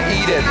tube and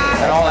eat it,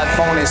 and all that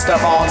phony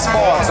stuff on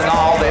sports and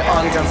all the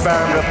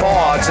unconfirmed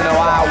reports. You know,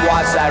 I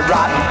watched that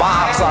rotten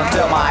box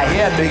until my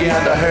head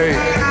began to hurt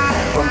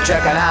from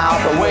checking out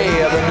the way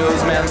the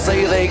newsmen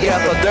say they get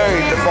the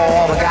dirt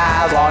before the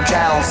guys on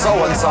channel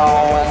so-and-so,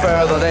 and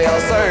further they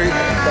assert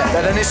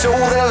that any show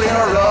they'll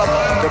interrupt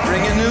to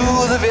bring you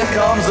news if it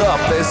comes up.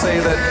 They say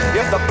that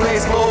if the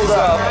place blows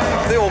up,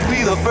 they will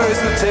be the first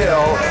to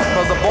tell,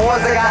 cause the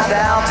boys they got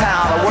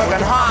downtown are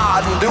working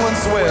hard and doing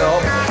swell.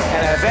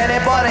 And if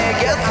anybody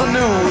gets the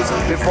news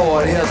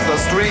before it hits the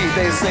street,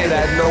 they say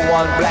that no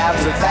one blabs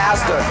it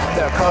faster,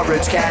 their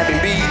coverage can't be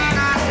beat.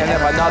 And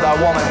if another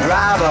woman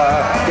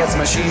driver gets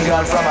machine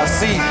gun from a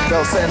seat,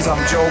 they'll send some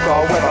joker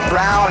with a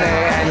brownie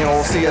and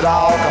you'll see it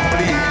all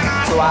complete.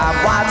 So I'm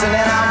watching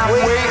and I'm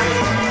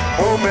waiting,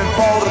 hoping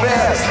for the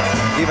best.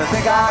 Even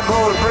think I'll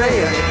go to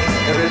praying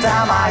every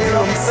time I hear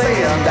them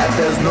saying that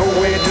there's no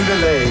way to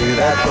delay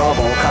that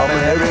trouble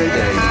coming every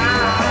day.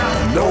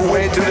 no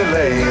way to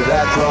delay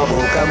that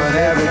trouble coming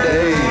every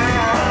day.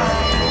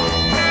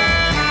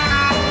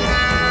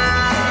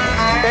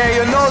 Hey,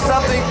 you know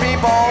something,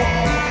 people?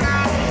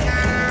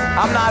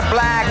 I'm not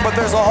black, but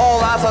there's a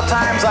whole lot of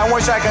times I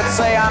wish I could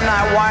say I'm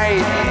not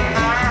white.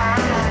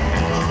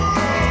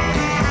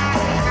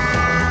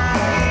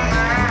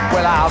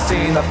 Well, I've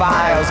seen the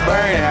fires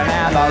burning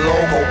and the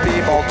local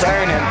people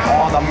turning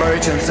on the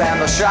merchants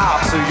and the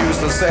shops who used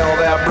to sell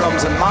their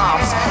brooms and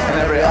mops and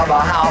every other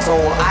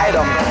household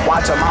item.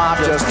 Watch a mop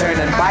just turn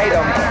and bite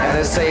them, and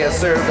they say it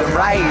served them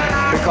right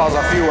because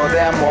a few of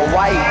them were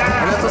white.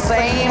 And it's the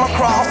same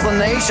across the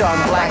nation,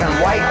 black and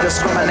white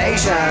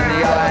discrimination.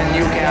 Yeah, and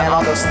you can't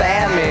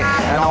understand me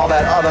and all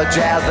that other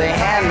jazz they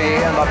hand me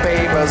in the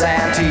papers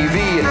and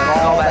TV and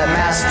all that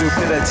mass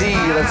stupidity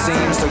that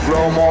seems to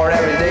grow more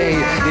every day.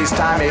 Each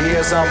time you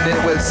hear something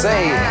it would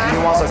say, he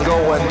wants to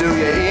go and do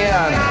you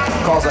in,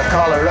 cause the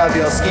color of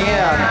your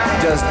skin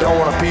just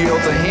don't appeal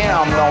to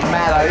him, no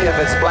matter if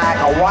it's black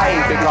or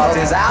white, because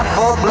he's out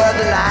for blood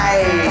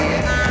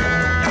tonight.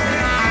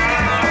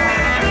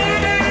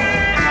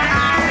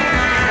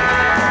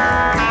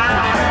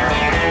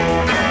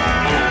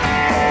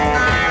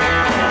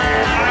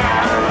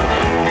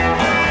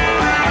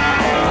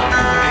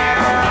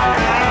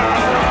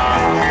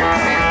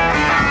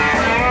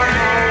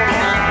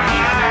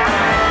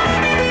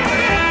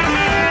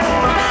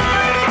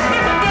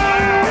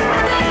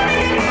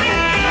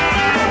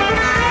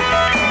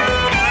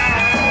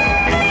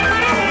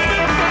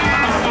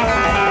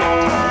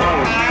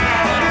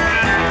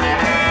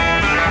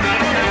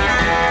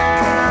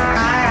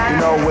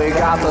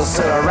 To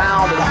sit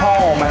around at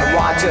home and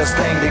watch this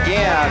thing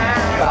begin,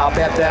 but I'll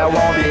bet there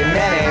won't be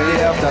many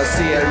live to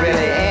see it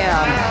really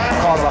end,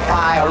 cause the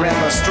fire in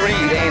the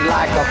street ain't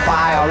like the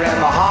fire in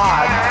the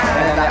heart.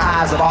 And in the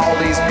eyes of all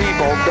these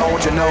people, don't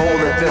you know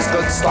that this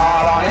could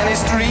start on any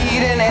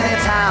street in any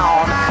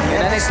town, in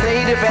any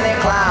state if any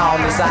clown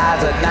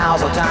decides that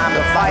now's the time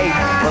to fight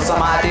for some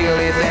ideal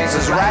he thinks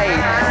is right.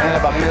 And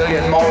if a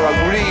million more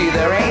agree,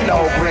 there ain't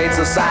no great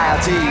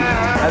society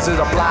as it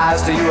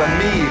applies to you and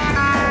me.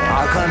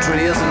 Our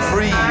country isn't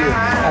free,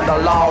 and the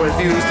law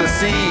refuses to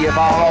see if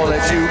all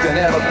that you can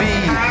ever be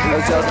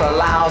is just a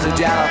lousy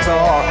janitor.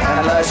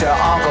 And unless your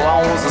uncle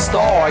owns the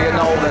store, you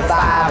know that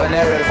 5 in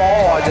every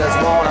 4 just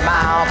won't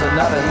amount to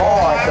nothing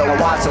more than to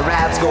watch the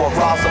rats go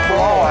across the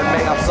floor and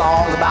make up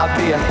songs about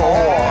being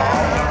poor.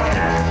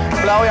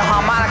 Blow your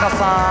harmonica,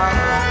 son.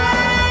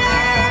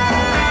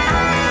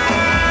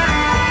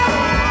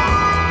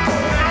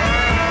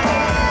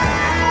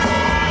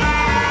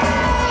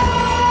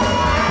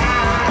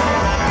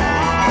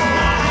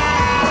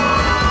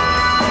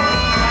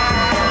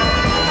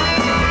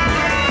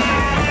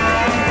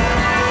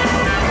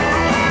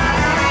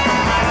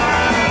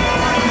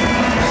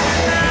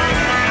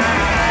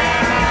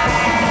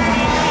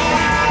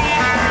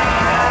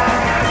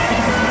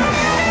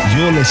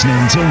 You're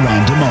listening to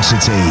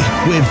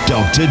Randomosity with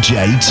Dr.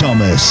 J.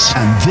 Thomas,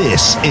 and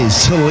this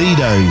is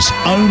Toledo's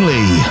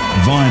only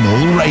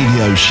vinyl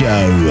radio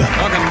show.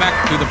 Welcome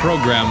back to the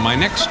program. My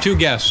next two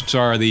guests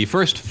are the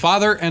first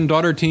father and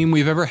daughter team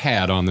we've ever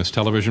had on this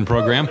television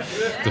program.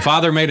 The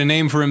father made a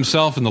name for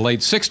himself in the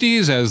late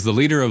 60s as the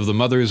leader of the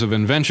Mothers of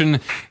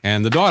Invention,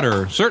 and the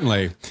daughter,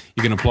 certainly,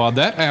 you can applaud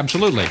that,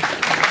 absolutely.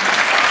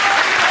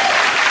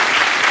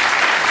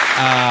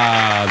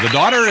 The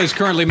daughter is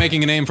currently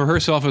making a name for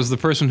herself as the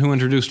person who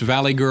introduced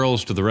Valley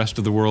Girls to the rest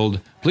of the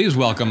world. Please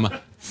welcome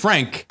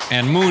Frank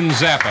and Moon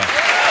Zappa.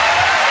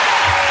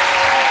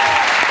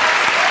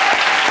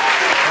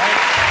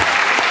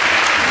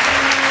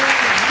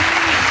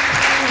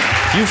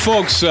 You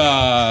folks,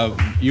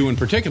 you in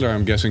particular,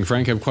 I'm guessing,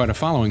 Frank, have quite a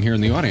following here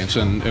in the audience,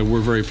 and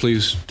we're very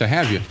pleased to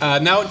have you.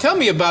 Now, tell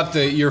me about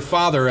your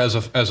father as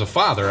a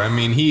father. I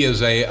mean, he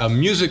is a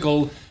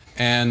musical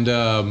and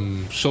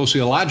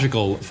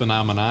sociological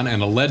phenomenon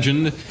and a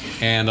legend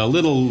and a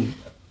little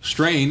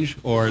strange,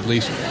 or at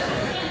least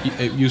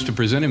used to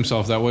present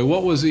himself that way.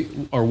 What was he,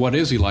 or what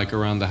is he like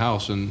around the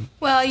house? And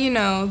well, you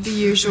know, the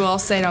usual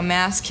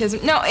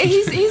sadomasochism. No,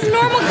 he's a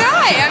normal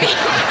guy.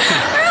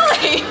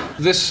 I mean,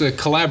 really. This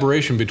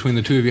collaboration between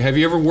the two of you, have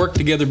you ever worked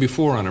together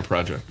before on a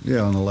project? Yeah,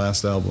 on the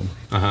last album.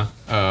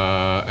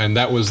 And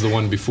that was the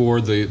one before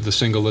the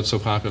single that's so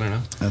popular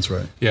now? That's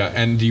right. Yeah,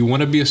 and do you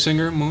want to be a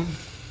singer, Moon?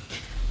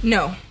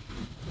 No.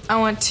 I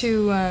want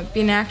to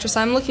be an actress.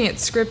 I'm looking at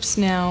scripts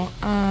now.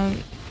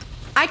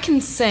 I can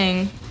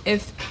sing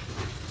if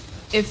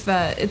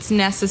it's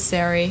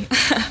necessary.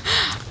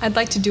 I'd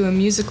like to do a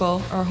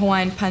musical or a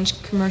Hawaiian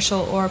Punch commercial,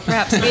 or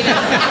perhaps be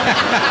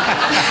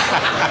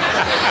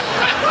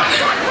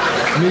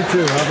Me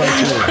too. How about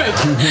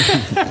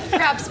you?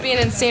 Perhaps be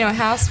an Encino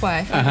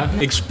housewife.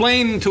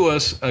 Explain to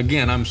us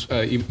again.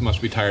 You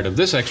must be tired of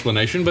this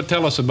explanation, but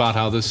tell us about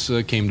how this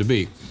came to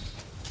be.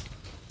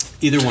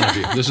 Either one of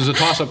you. This is a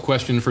toss-up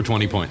question for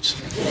 20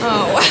 points.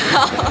 Oh,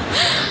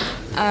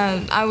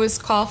 well. I was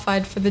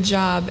qualified for the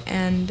job,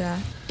 and,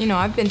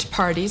 I've been to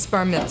parties,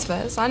 bar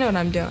mitzvahs. I know what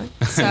I'm doing,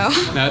 so.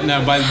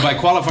 Now by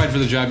qualified for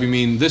the job, you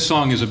mean this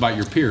song is about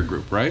your peer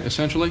group, right,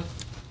 essentially?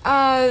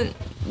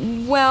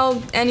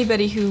 Well,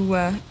 anybody who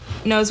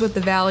knows what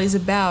the valley's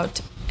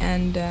about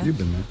and You've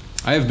been there.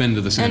 I have been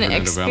to the San and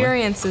Fernando Valley.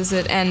 experiences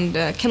it and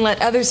can let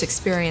others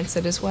experience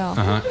it as well.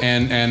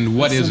 And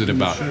what is it Something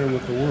to about? share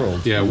with the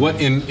world. Yeah,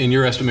 what in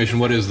your estimation,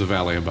 what is the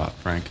valley about,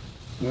 Frank?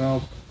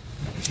 Well,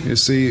 you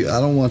see, I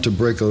don't want to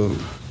break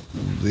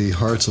the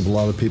hearts of a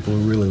lot of people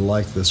who really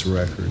like this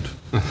record,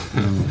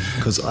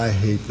 because I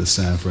hate the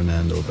San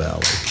Fernando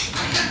Valley.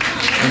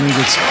 I think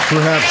it's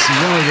perhaps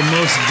one of the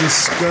most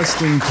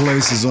disgusting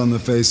places on the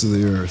face of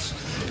the earth.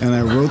 And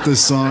I wrote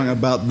this song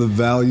about the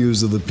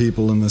values of the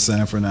people in the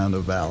San Fernando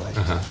Valley.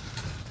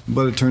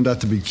 But it turned out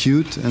to be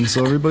cute, and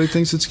so everybody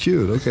thinks it's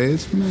cute. Okay,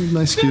 it's a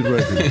nice, cute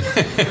record.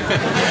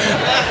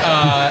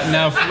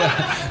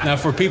 Now,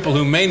 for people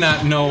who may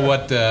not know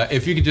what,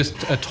 if you could just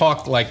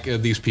talk like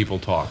these people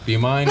talk, do you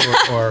mind?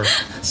 Or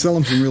sell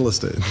them some real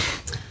estate.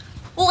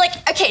 Well,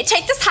 like, okay,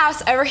 take this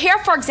house over here,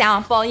 for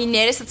example. You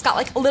notice it's got,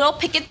 like, a little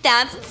picket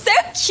fence. It's so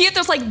cute.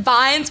 There's, like,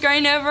 vines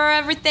growing over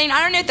everything. I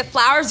don't know what the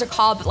flowers are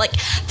called, but, like,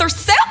 they're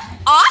so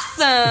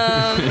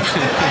awesome.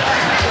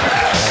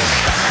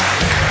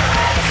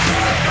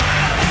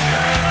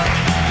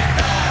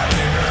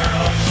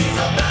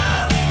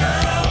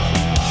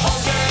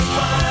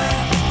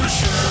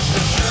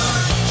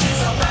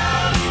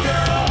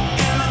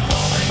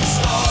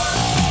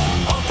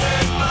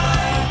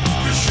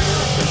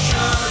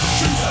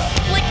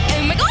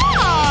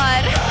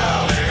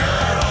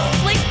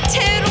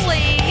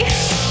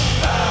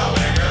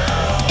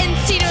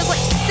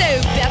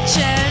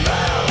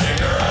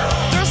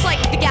 There's like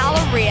the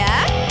Galleria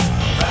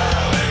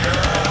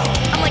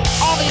and like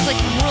all these like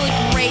really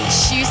great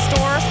shoe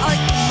stores. I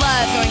like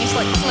love going into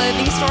like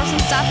clothing stores and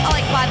stuff. I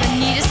like buy the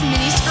neatest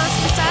mini skirts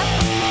and stuff.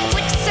 It's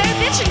like so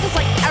bitchin' because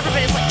like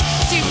everybody's like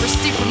super,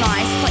 super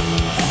nice. It's like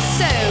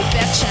so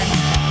bitchin'.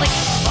 Like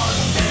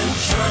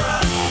Ventura,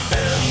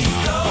 there he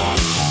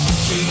goes.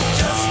 She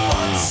just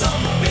wants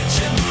some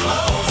bitchin'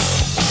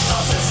 clothes.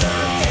 Tosses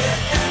her head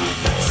and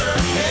flips her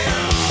hair.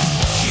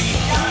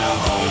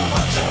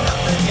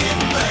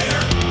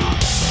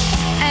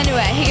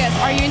 Anyway, he goes,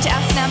 "Are you into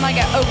S&M?" I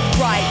go, "Oh,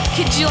 right.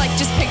 Could you, like,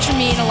 just picture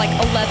me in a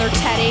leather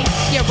teddy?"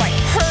 "Yeah, right.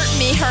 Hurt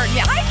me.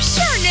 I'm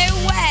sure, no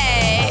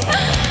way."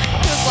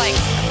 He was, like,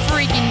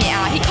 freaking me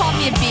out. He called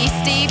me a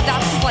beastie.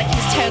 That's just, like,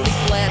 he's totally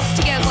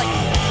blitzed. He goes, like,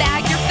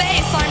 "Bag your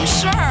face, I'm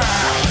sure."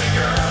 Valley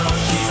girl,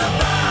 she's a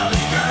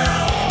valley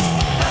girl.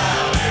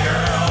 Valley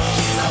girl,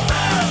 she's a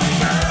valley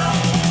girl.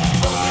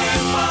 Okay,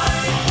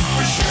 fine.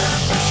 For sure.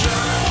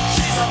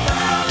 She's a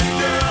valley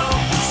girl.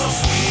 So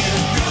sweet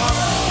and pure.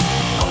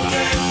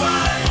 Okay,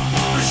 fine.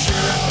 For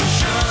sure.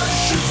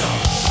 She's a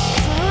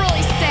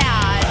really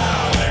sad.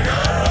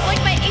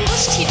 Like my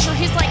English teacher,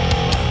 he's like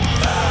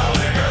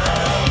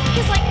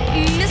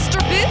Mr.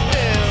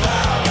 Boo-Foo.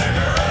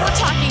 We're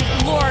talking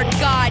Lord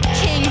God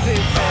King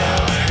Boo-Foo.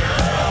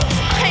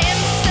 I am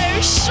so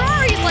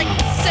sure he's like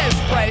so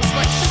gross.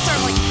 Like sits there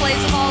and like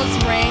plays with all his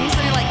rings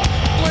and he like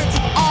flirts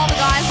with all the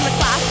guys in the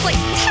class. It's like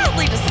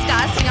totally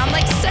disgusting. I'm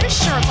like so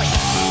sure it's like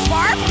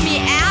barf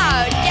me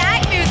out,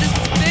 gag me with a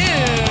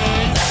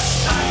spoon.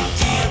 Best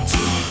idea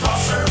to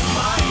cross her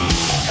mind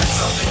and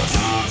something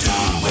to do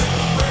with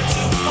where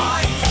to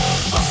find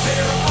a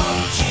pair of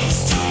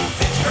jeans to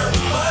fit her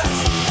butt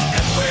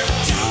and where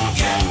to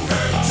get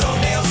her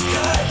toenails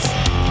cut.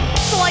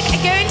 So like I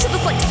go into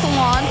this like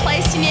salon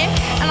place, you know,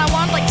 and I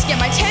wanted like to get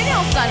my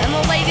toenails done, and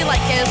the lady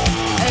like goes,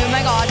 "Oh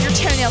my god, your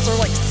toenails are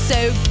like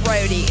so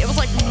grody." It was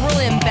like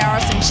really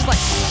embarrassing. She's like,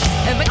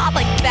 "Oh my god,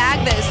 like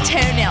bag those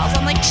toenails."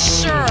 I'm like,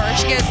 "Sure."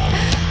 She goes,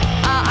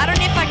 "I don't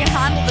know if I can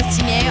handle this,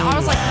 you know." I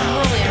was like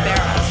really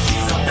embarrassed.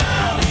 She's a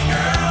valley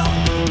girl.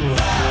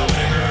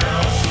 Valley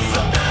girl. She's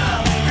a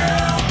valley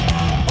girl.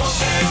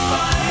 Okay,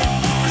 fine.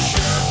 For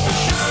sure.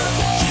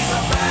 She's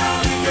a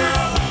valley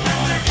girl. And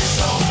there is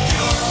no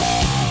cure.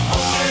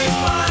 Okay,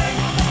 fine.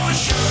 For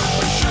sure.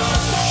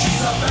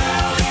 She's a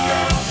valley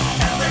girl.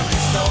 And there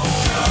is no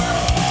cure.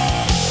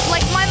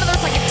 Like my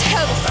mother's like a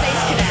total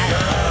space cadet.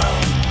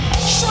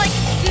 She like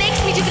makes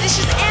me do the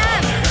dishes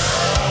and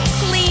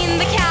clean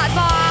the cat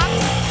box.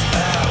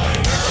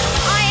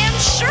 I am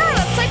sure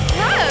that's like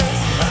gross.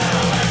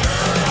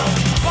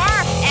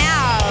 Barf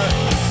out.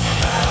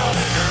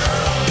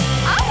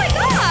 Oh my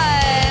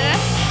god.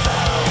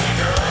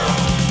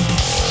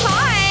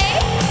 Hi.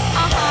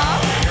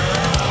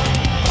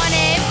 My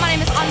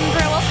name is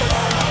Andrea Wilson.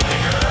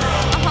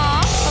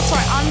 That's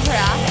right,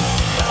 Andrea.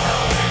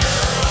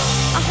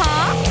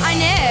 I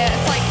know.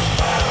 It's like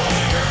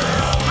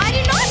I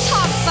do not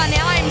talk funny,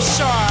 I'm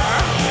sure.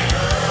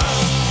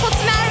 What's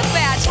the matter with the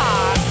way I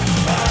talk?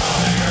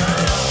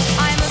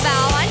 I'm a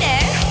Val, I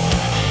know.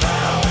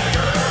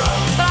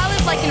 But I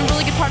live like in a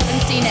really good part of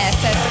Encino,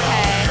 so it's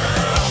okay.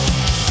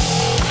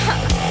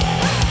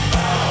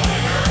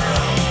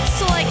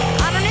 So like,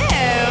 I don't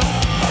know.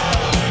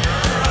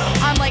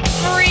 I'm like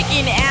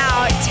freaking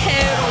out,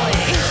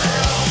 totally.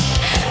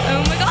 Oh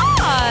my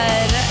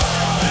god.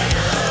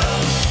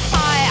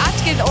 Hi, I have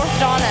to go to the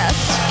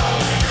orthodontist.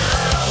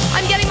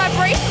 I'm getting my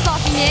braces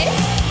off, you know?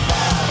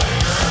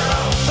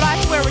 but I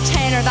have to wear a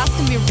retainer. That's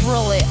gonna be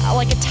really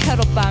like a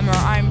total bummer.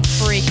 I'm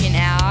freaking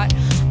out.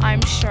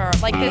 I'm sure.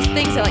 Like those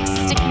things that like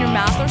stick in your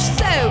mouth are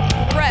so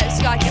gross.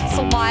 You gotta get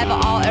saliva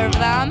all over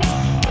them.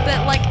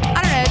 But like, I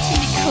don't know, it's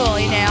gonna be cool,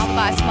 you know. All the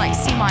guys can like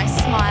see my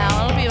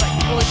smile. It'll be like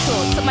really cool.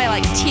 Except my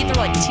like teeth are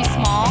like too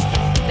small.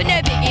 But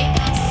no biggie.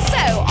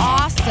 So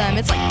awesome.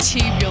 It's like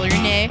tubular,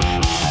 you know.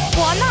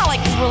 Well, I'm not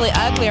like really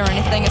ugly or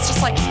anything. It's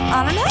just like,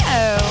 I don't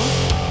know.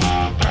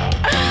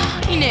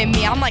 You know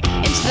me, I'm like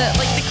into the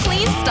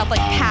clean stuff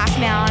like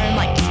Pac-Man and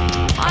like,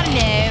 I don't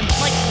know,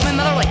 like my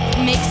mother like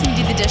makes me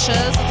do the dishes.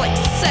 It's like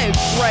so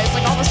gross.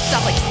 Like all this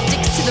stuff like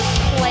sticks to the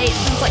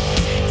plates and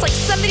it's like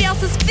somebody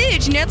else's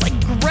food, you know. It's like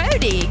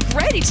grody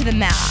to the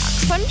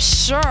max. I'm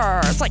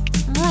sure. It's like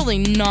really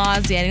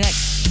nauseating. Like,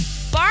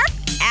 bark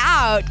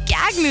out,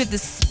 gag me with the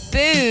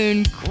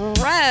spoon.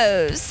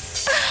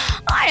 Gross.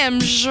 I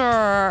am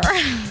sure.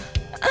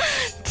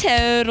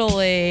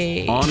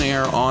 Totally. On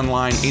air,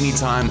 online,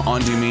 anytime,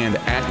 on demand,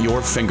 at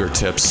your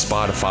fingertips.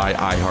 Spotify,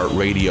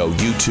 iHeartRadio,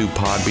 YouTube,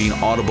 Podbean,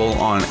 Audible,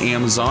 on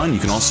Amazon. You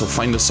can also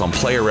find us on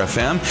Player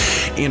FM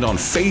and on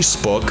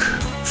Facebook,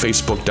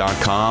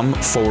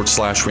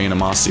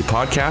 facebook.com/Randomosity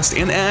Podcast,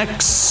 and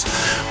X,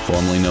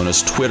 formerly known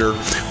as Twitter,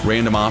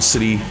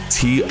 Randomosity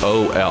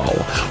TOL.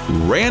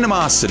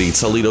 Randomosity,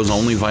 Toledo's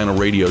only vinyl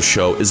radio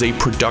show, is a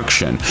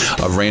production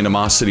of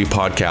Randomosity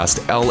Podcast,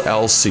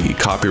 LLC.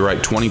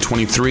 Copyright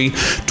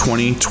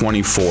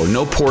 2023-2024.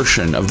 No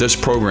portion of this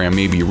program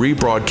may be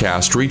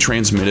rebroadcast,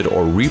 retransmitted,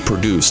 or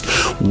reproduced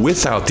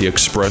without the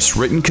express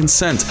written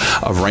consent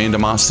of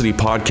Randomosity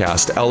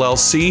Podcast,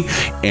 LLC,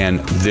 and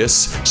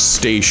this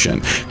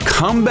station.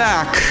 Come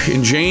back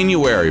in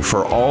January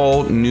for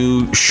all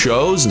new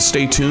shows, and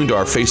stay tuned to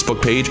our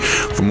Facebook page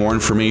for more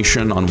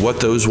information on what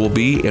those will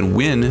be and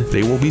when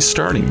they will be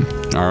starting.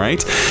 All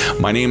right.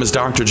 My name is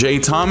Dr. J.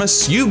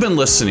 Thomas. You've been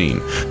listening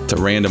to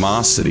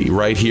Randomosity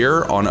right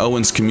here on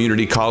Owens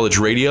Community College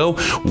Radio.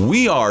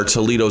 We are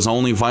Toledo's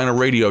only vinyl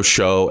radio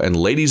show, and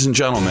ladies and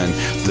gentlemen,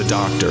 the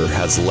doctor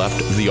has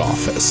left the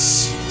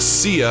office.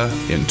 See ya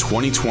in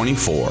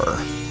 2024.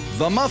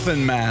 The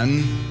Muffin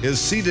Man is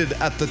seated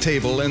at the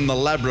table in the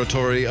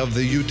laboratory of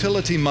the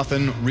Utility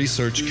Muffin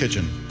Research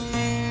Kitchen.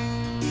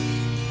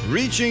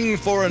 Reaching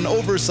for an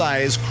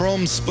oversized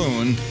chrome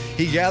spoon,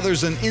 he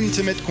gathers an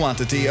intimate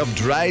quantity of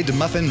dried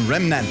muffin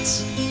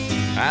remnants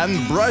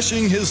and,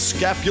 brushing his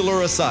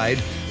scapular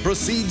aside,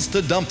 proceeds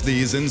to dump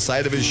these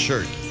inside of his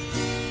shirt.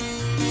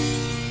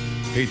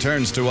 He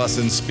turns to us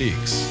and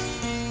speaks.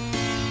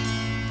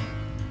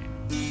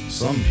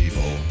 Some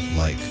people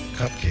like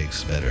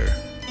cupcakes better.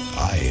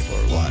 I,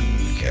 for one,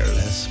 care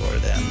less for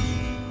them.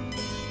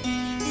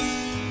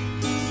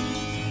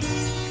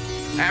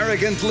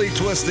 Arrogantly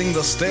twisting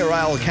the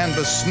sterile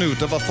canvas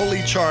snoot of a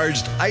fully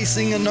charged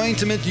icing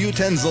anointment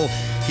utensil,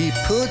 he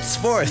puts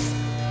forth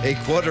a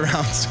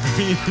quarter-ounce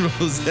green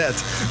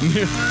rosette.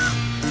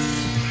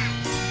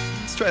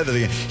 Let's try that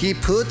again. He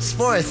puts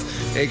forth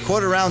a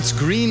quarter-ounce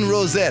green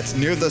rosette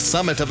near the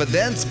summit of a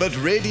dense but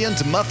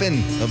radiant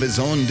muffin of his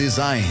own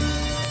design.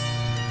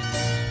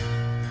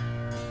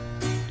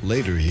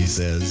 Later he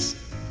says,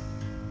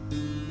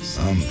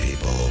 Some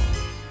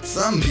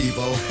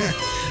people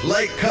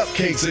like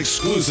cupcakes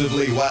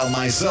exclusively, while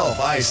myself,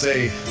 I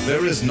say,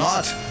 there is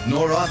not,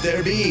 nor ought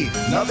there be,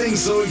 nothing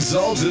so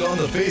exalted on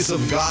the face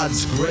of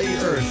God's gray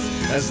earth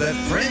as that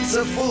prince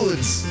of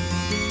foods,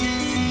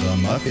 the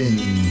muffin.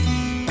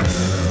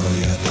 Girl,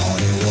 you thought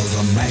it was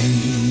a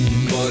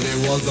man, but it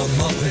was a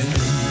muffin.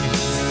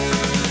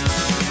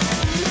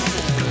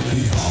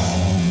 He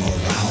hung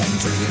around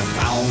till you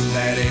found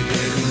that it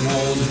didn't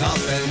hold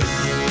nothing.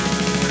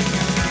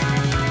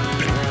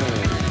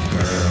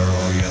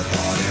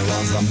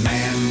 Was a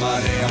man,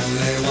 but he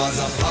only was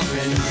a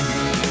puffin.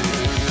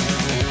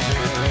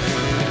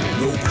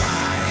 No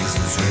cries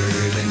was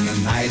heard in the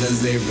night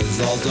as a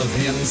result of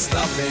him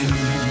stuffing.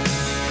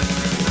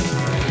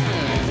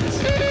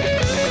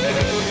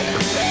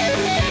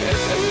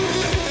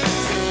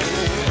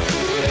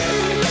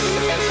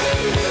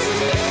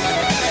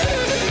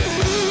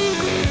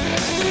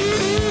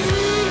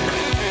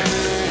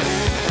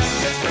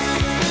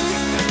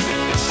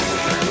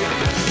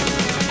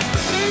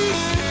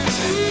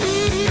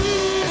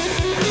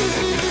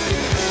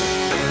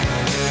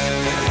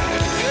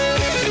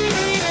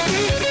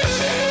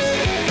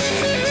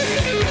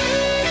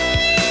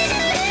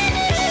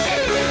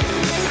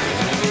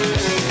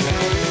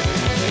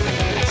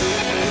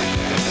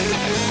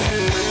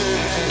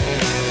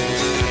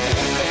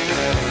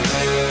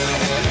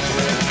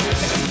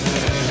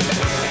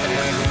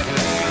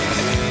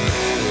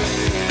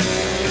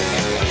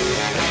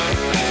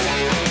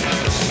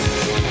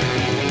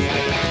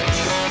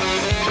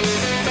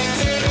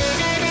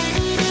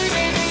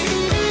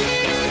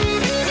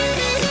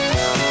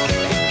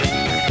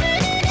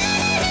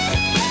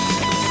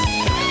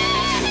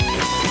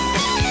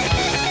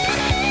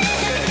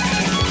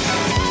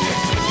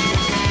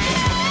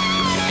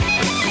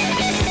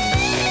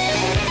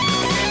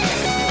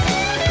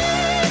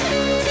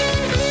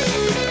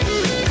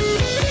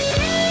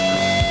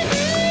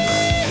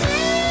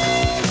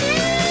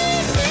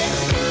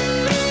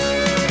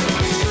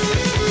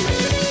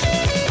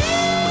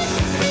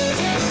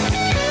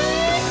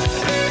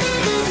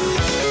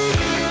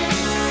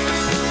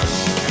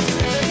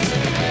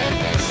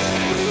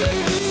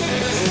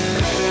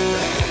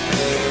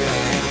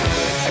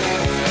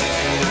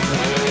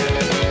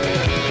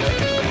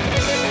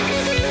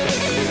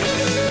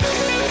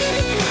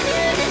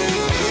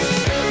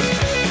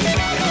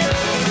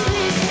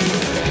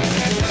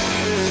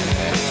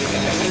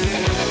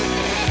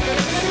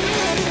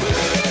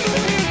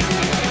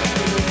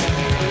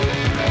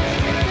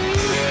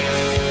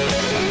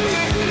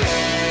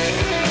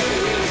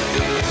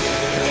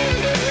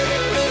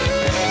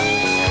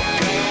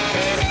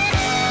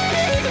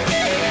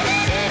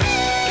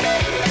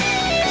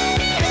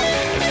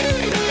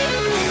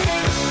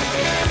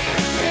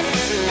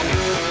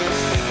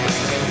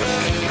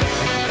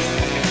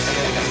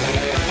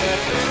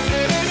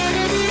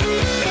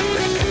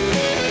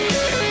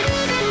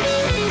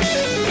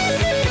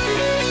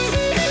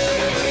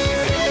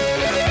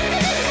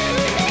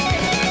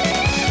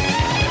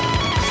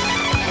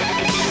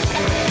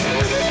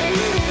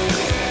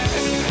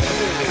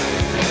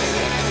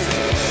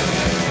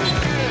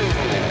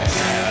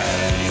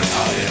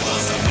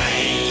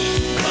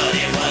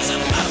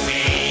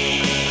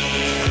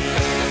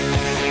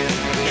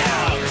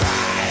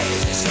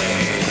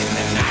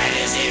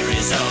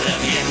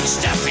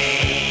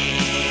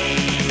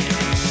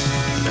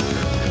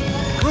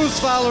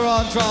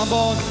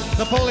 trombone,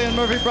 Napoleon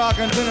Murphy Brock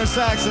on tenor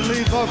sax and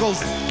lead vocals,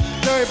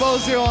 Jerry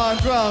Bozio on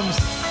drums,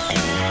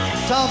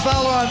 Tom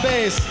Fowler on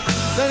bass,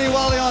 Denny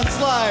Wally on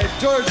slide,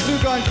 George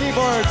Duke on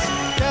keyboards,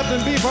 Captain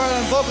Beefheart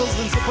on vocals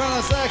and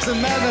soprano sax and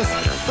madness.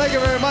 Thank you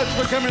very much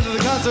for coming to the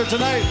concert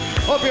tonight.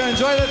 Hope you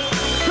enjoyed it.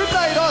 Good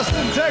night,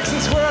 Austin,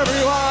 Texas, wherever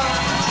you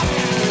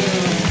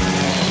are.